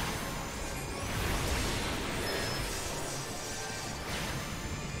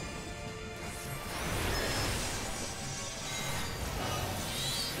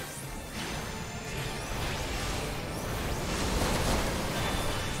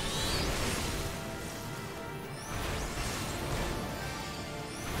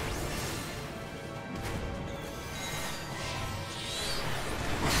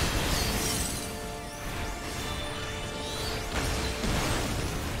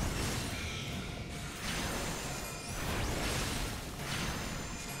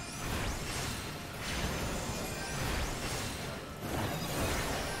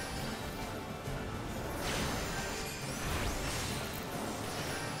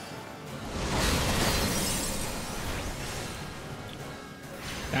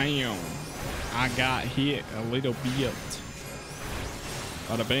 Damn. I got hit a little bit.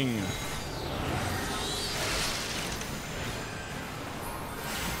 Bada bing.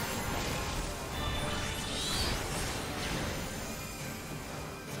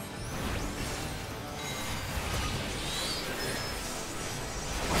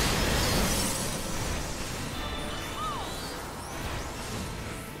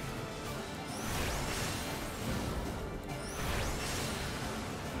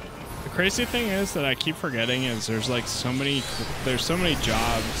 Crazy thing is that I keep forgetting is there's like so many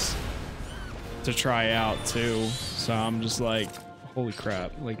jobs to try out too. So I'm just like, holy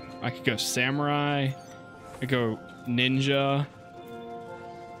crap. Like I could go samurai, I could go ninja.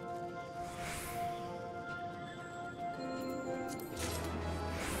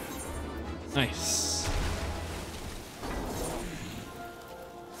 Nice.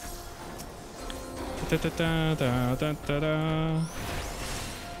 Da da da da da da da.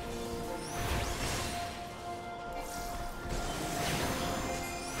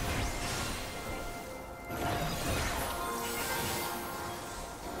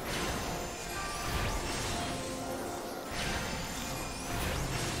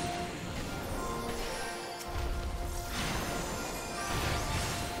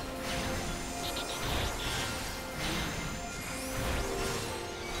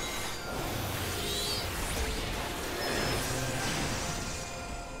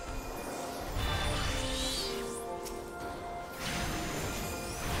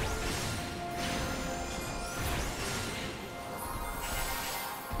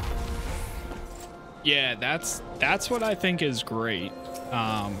 Yeah, that's what I think is great.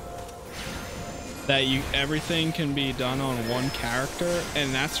 That everything can be done on one character,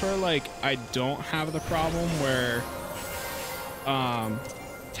 and that's where like I don't have the problem where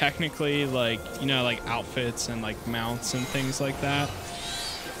technically like, you know, like outfits and like mounts and things like that.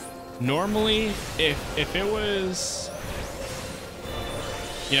 Normally if it was,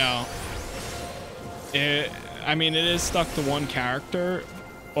 you know, I mean it is stuck to one character,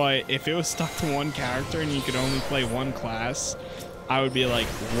 but if it was stuck to one character and you could only play one class, I would be like,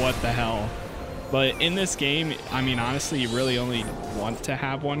 what the hell? But in this game, I mean, honestly, you really only want to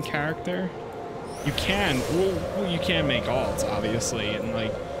have one character. You can, well, you can make alts, obviously, and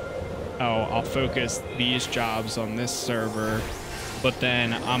like, oh, I'll focus these jobs on this server, but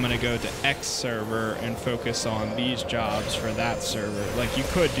then I'm gonna go to X server and focus on these jobs for that server. Like, you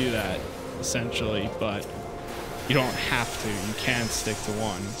could do that, essentially, but you don't have to. You can stick to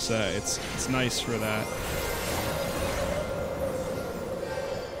one, so it's nice for that.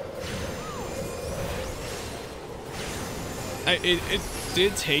 It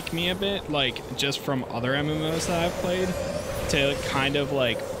did take me a bit, like, just from other MMOs that I've played, to kind of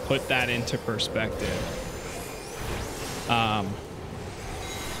like put that into perspective.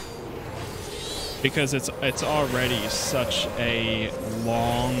 Because it's already such a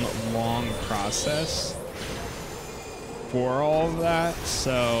long process for all of that.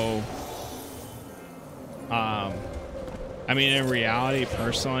 So I mean, in reality,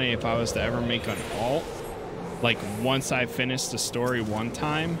 personally, if I was to ever make an alt, like once I finished the story one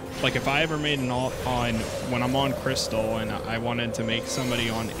time, like if I ever made an alt on when I'm on Crystal and I wanted to make somebody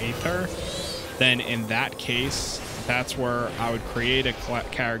on Aether, then in that case, that's where I would create a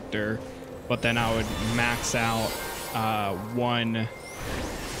character, but then I would max out one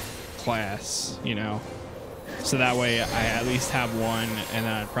class, you know, so that way I at least have one, and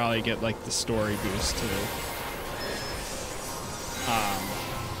then I'd probably get like the story boost too.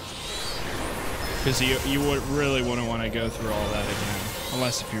 Because you would really wouldn't want to go through all that again,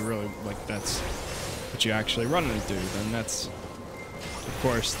 unless if you really like that's what you actually run to do. Then that's, of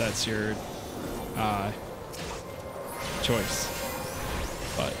course, that's your choice.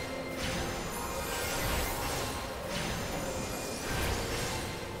 But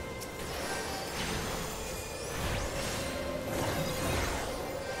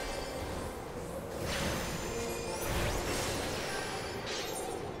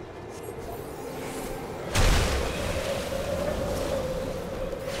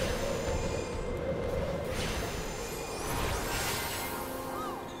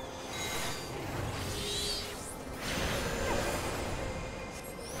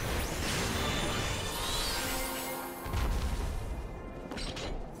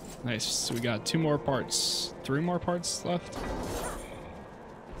nice. So we got 3 more parts left.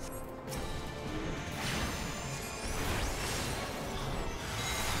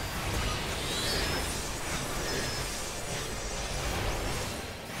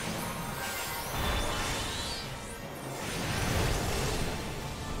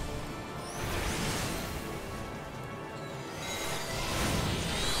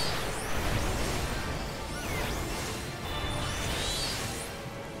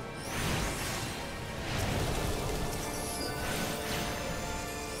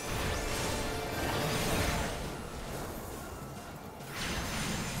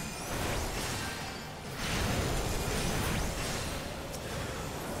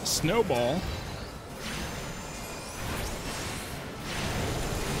 snowball.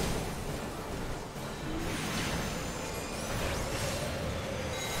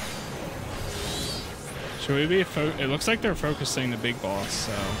 Should we be it looks like they're focusing the big boss,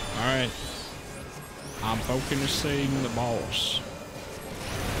 so alright. I'm focusing the boss.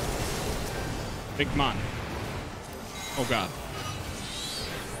 Big man. Oh god.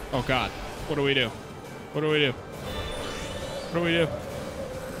 Oh god. What do we do? What do we do? What do we do?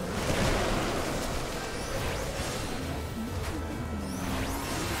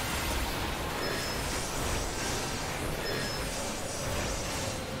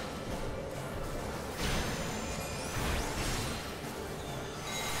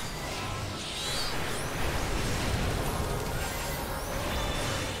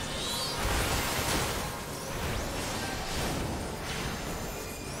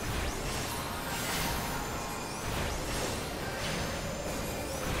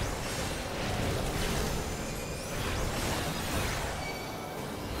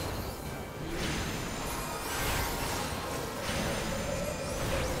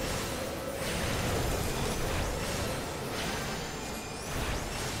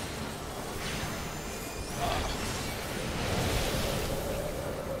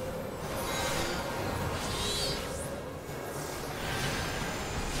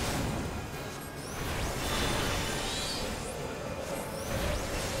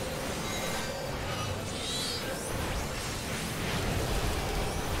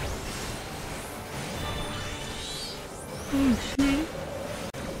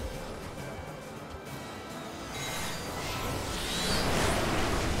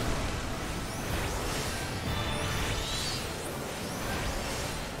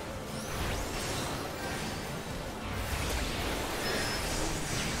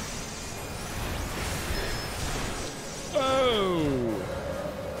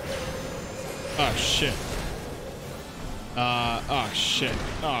 Oh shit. Oh shit.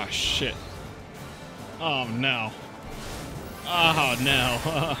 Oh shit. Oh no. Oh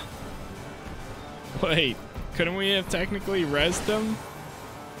no. Wait, couldn't we have technically rezzed him?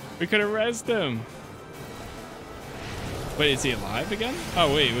 We could have rezzed him. Wait, is he alive again?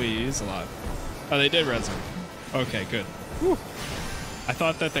 Oh wait, he is alive. Oh, they did res him. Okay, good. Whew. I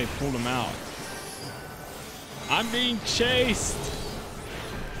thought that they pulled him out. I'm being chased.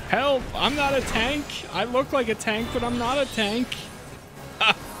 Help, I'm not a tank. I look like a tank, but I'm not a tank.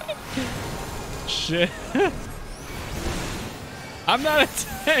 Shit. I'm not a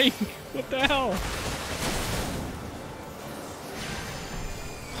tank. What the hell?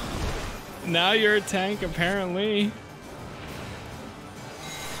 Now you're a tank, apparently.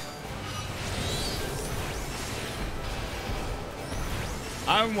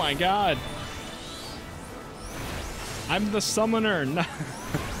 Oh my god. I'm the summoner. No.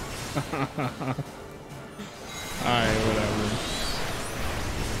 Alright, whatever.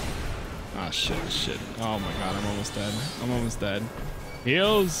 Ah, shit. Oh my god, I'm almost dead. I'm almost dead.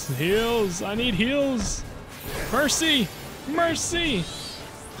 Heals! Heals! I need heals! Mercy! Mercy!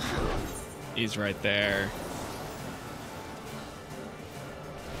 He's right there.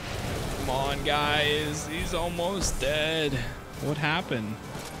 Come on, guys. He's almost dead. What happened?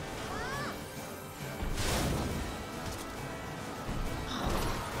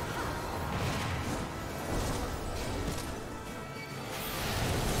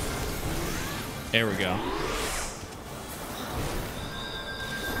 There we go.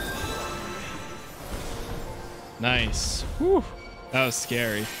 Nice. Whew. That was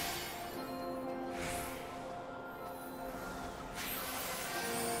scary.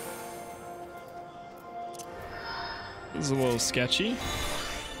 This is a little sketchy.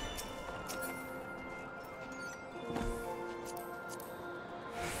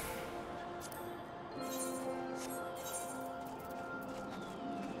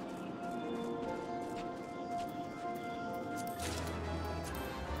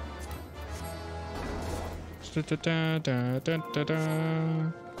 Da, da, da, da, da, da.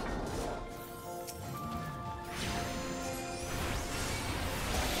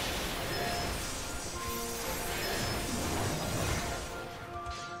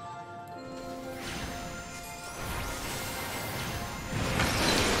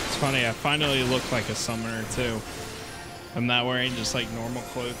 It's funny, I finally look like a summoner too. I'm not wearing just like normal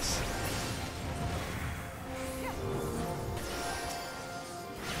clothes.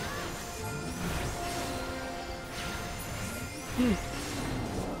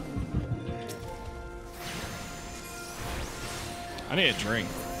 I need a drink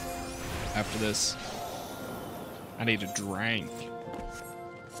after this. I need a drink.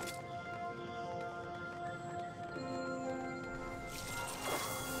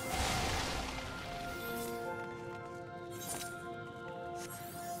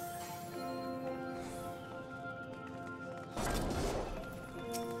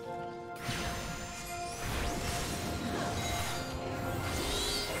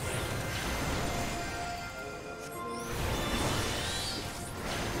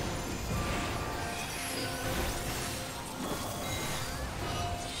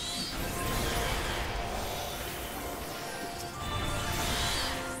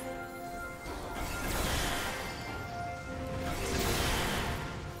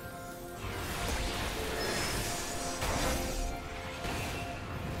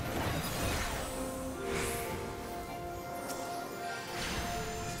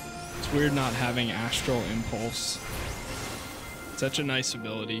 It's weird not having Astral Impulse. Such a nice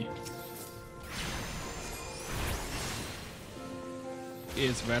ability.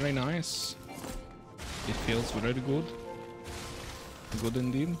 It's very nice. It feels very good. Good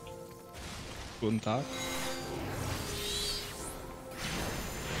indeed. Guten Tag.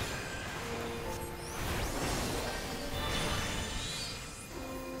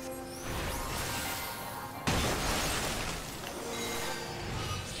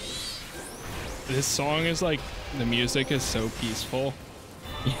 This song is like, the music is so peaceful.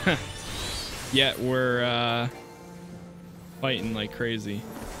 Yeah. Yet we're fighting like crazy.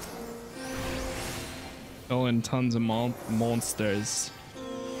 Killing tons of monsters.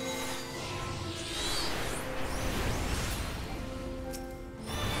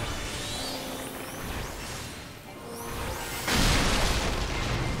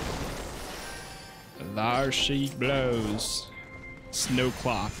 There she blows.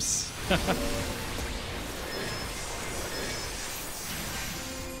 Snowclops.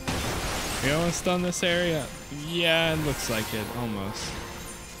 We almost done this area. Yeah, it looks like it, almost.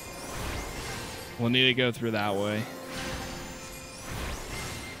 We'll need to go through that way.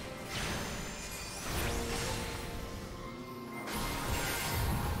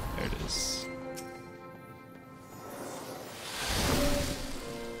 There it is.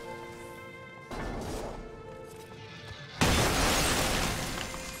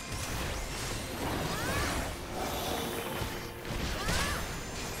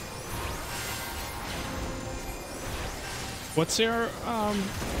 What's your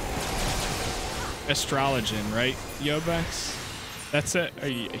Astrologian, right? Yobex? That's a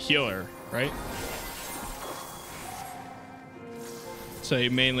healer, right? So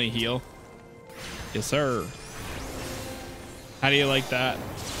you mainly heal? Yes, sir. How do you like that?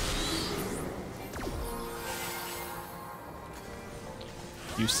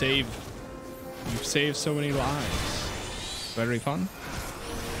 You've saved so many lives. Very fun.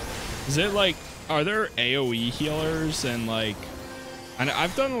 Is it like, are there AoE healers and like,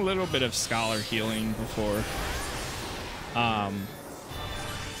 I've done a little bit of scholar healing before.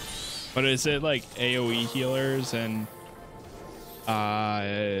 But is it like AoE healers and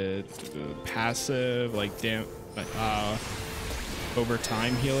passive like over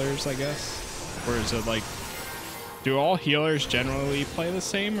time healers, I guess? Or is it like, do all healers generally play the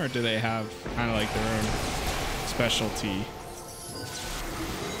same, or do they have kind of like their own specialty?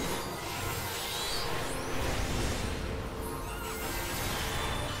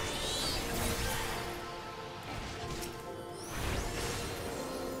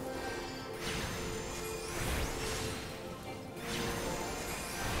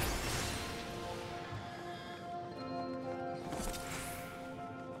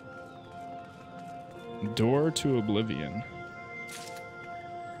 Door to Oblivion.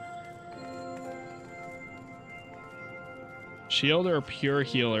 Shield or pure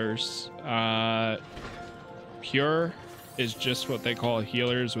healers? Pure is just what they call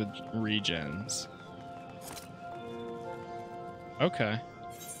healers with regens. Okay.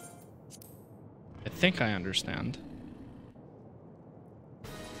 I think I understand.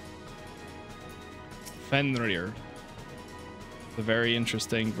 Fenrir. A very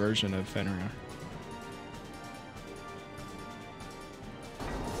interesting version of Fenrir.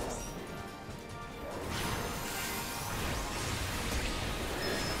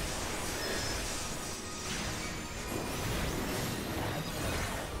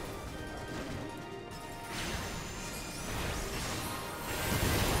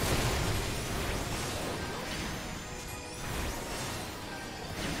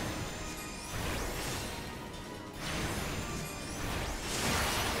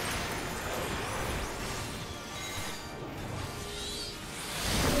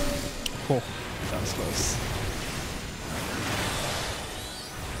 Oh, that was close.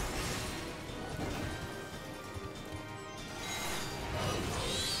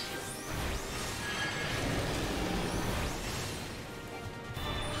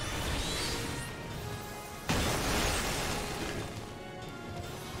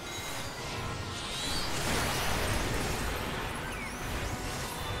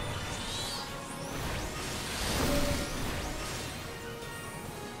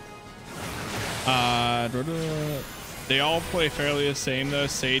 They all play fairly the same though.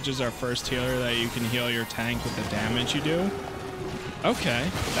 Sage is our first healer that you can heal your tank with the damage you do. Okay,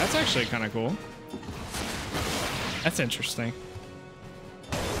 that's actually kind of cool. That's interesting.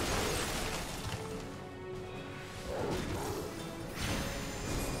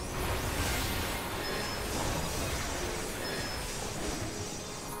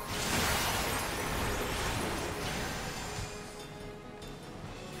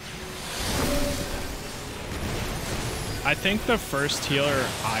 I think the first healer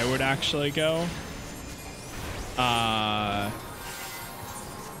I would actually go.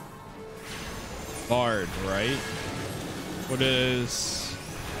 Bard, right? What is...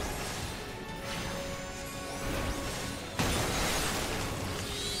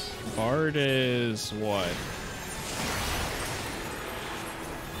 Bard is what?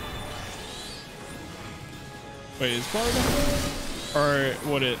 Wait, is Bard? Or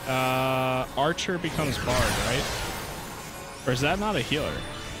what it, Archer becomes Bard, right? Or is that not a healer?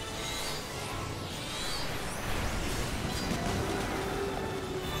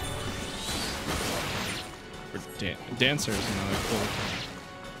 Dancer is another cool.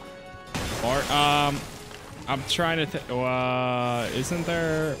 Bard, I'm trying to think, isn't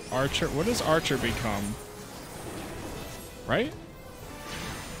there Archer? What does Archer become? Right?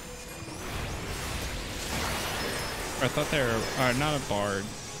 I thought they were not a bard.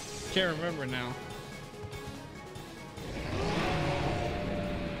 Can't remember now.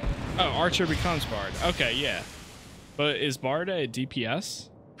 Oh, Archer becomes bard. Okay, yeah. But is bard a DPS?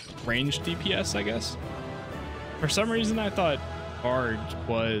 Ranged DPS, I guess? For some reason, I thought bard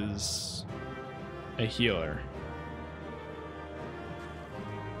was a healer.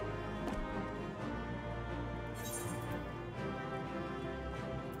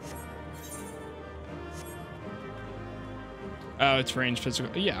 Oh, it's ranged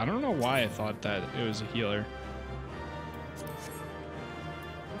physical. Yeah, I don't know why I thought that it was a healer.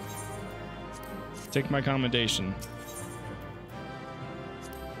 Take my commendation.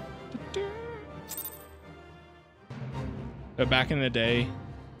 But back in the day,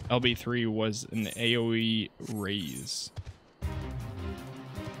 LB3 was an AoE raise.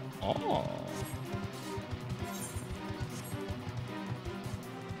 Oh.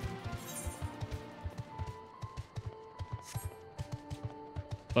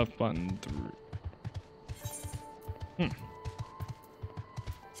 Left button through.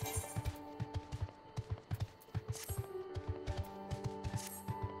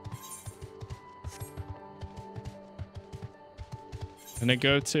 Gonna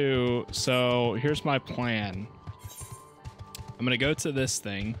go to, so here's my plan. I'm gonna go to this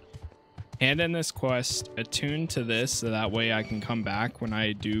thing, hand in this quest, attune to this, so that way I can come back when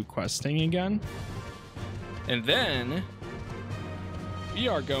I do questing again. And then we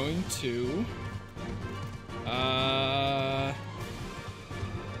are going to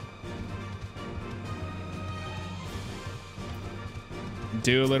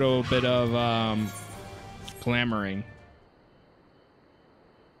do a little bit of glamoring.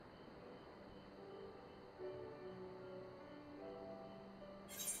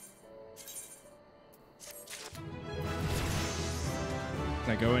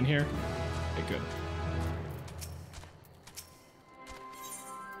 Can I go in here? Okay, good.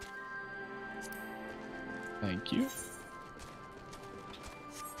 Thank you.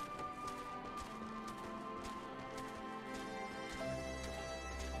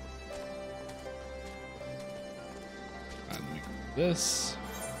 Let me go with this.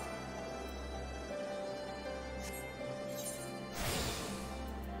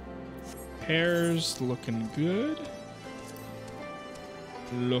 Hair's looking good.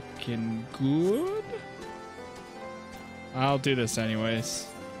 Looking good. I'll do this anyways.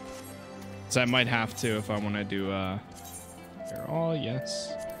 So I might have to if I want to do here. Oh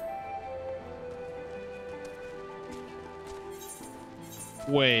yes.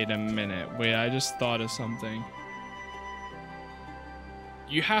 Wait a minute. Wait, I just thought of something.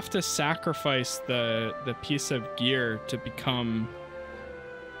 You have to sacrifice the piece of gear to become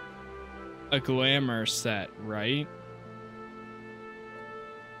a glamour set, right?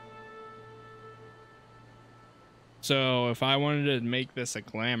 So if I wanted to make this a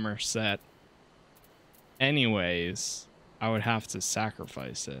glamour set anyways, I would have to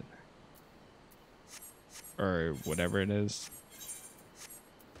sacrifice it. Or whatever it is.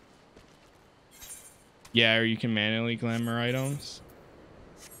 Yeah, or you can manually glamour items.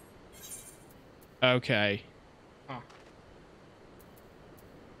 Okay. Huh.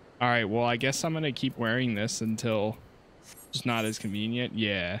 Alright, well I guess I'm gonna keep wearing this until it's not as convenient.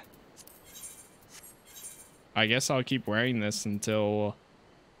 Yeah. I guess I'll keep wearing this until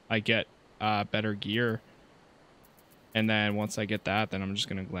I get better gear. And then once I get that, then I'm just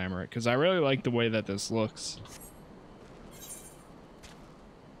going to glamour it. Because I really like the way that this looks.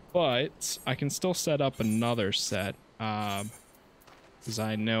 But I can still set up another set. Because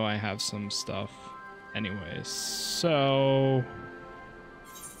I know I have some stuff anyways. So,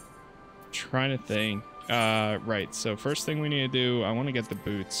 trying to think. Right, so first thing we need to do, I want to get the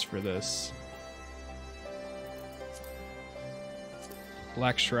boots for this.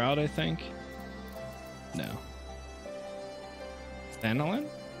 Black Shroud, I think. No. Anolin?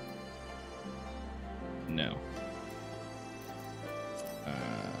 No.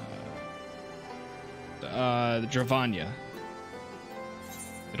 The Dravanya.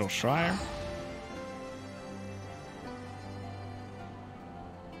 Middle Shire.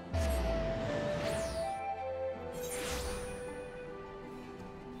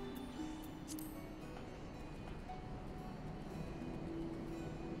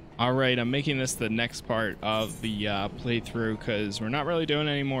 All right, I'm making this the next part of the playthrough because we're not really doing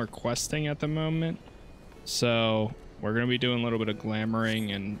any more questing at the moment. So we're going to be doing a little bit of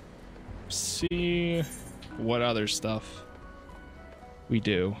glamoring and see what other stuff we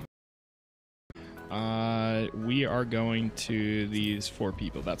do. We are going to these 4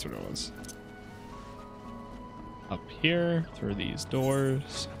 people. That's what it was. Up here, through these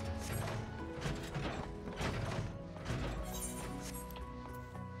doors.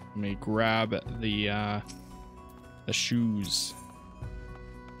 Let me grab the shoes.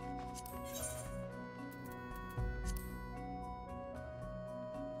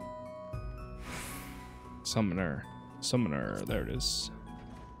 Summoner, there it is.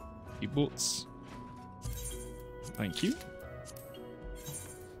 The boots. Thank you.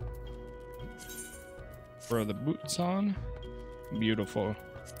 Throw the boots on. Beautiful.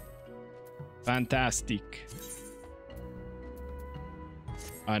 Fantastic.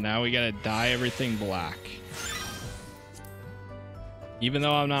 Now we gotta dye everything black. Even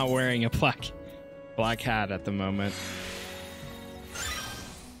though I'm not wearing a black hat at the moment.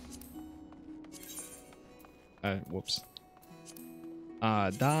 Whoops.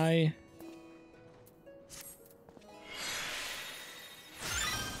 Dye.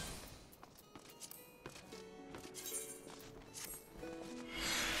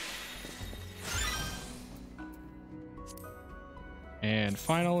 And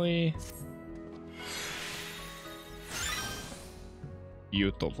finally,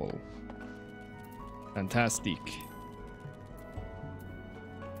 beautiful. Fantastic.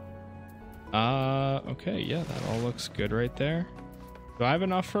 Okay, yeah, that all looks good right there. Do I have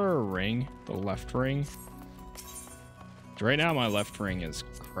enough for a ring? The left ring? Right now my left ring is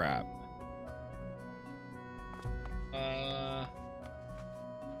crap.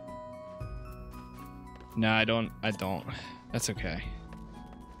 No, I don't. That's okay.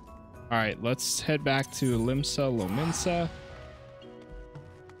 All right, let's head back to Limsa Lominsa.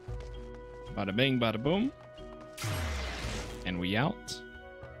 Bada bing, bada boom. And we out.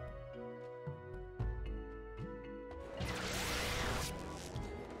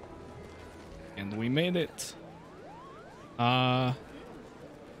 And we made it. Hold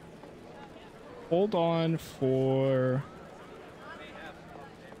on for...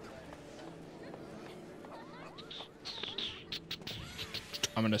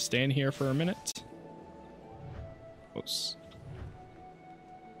 I'm gonna stand here for a minute. Oops.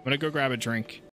 I'm gonna go grab a drink.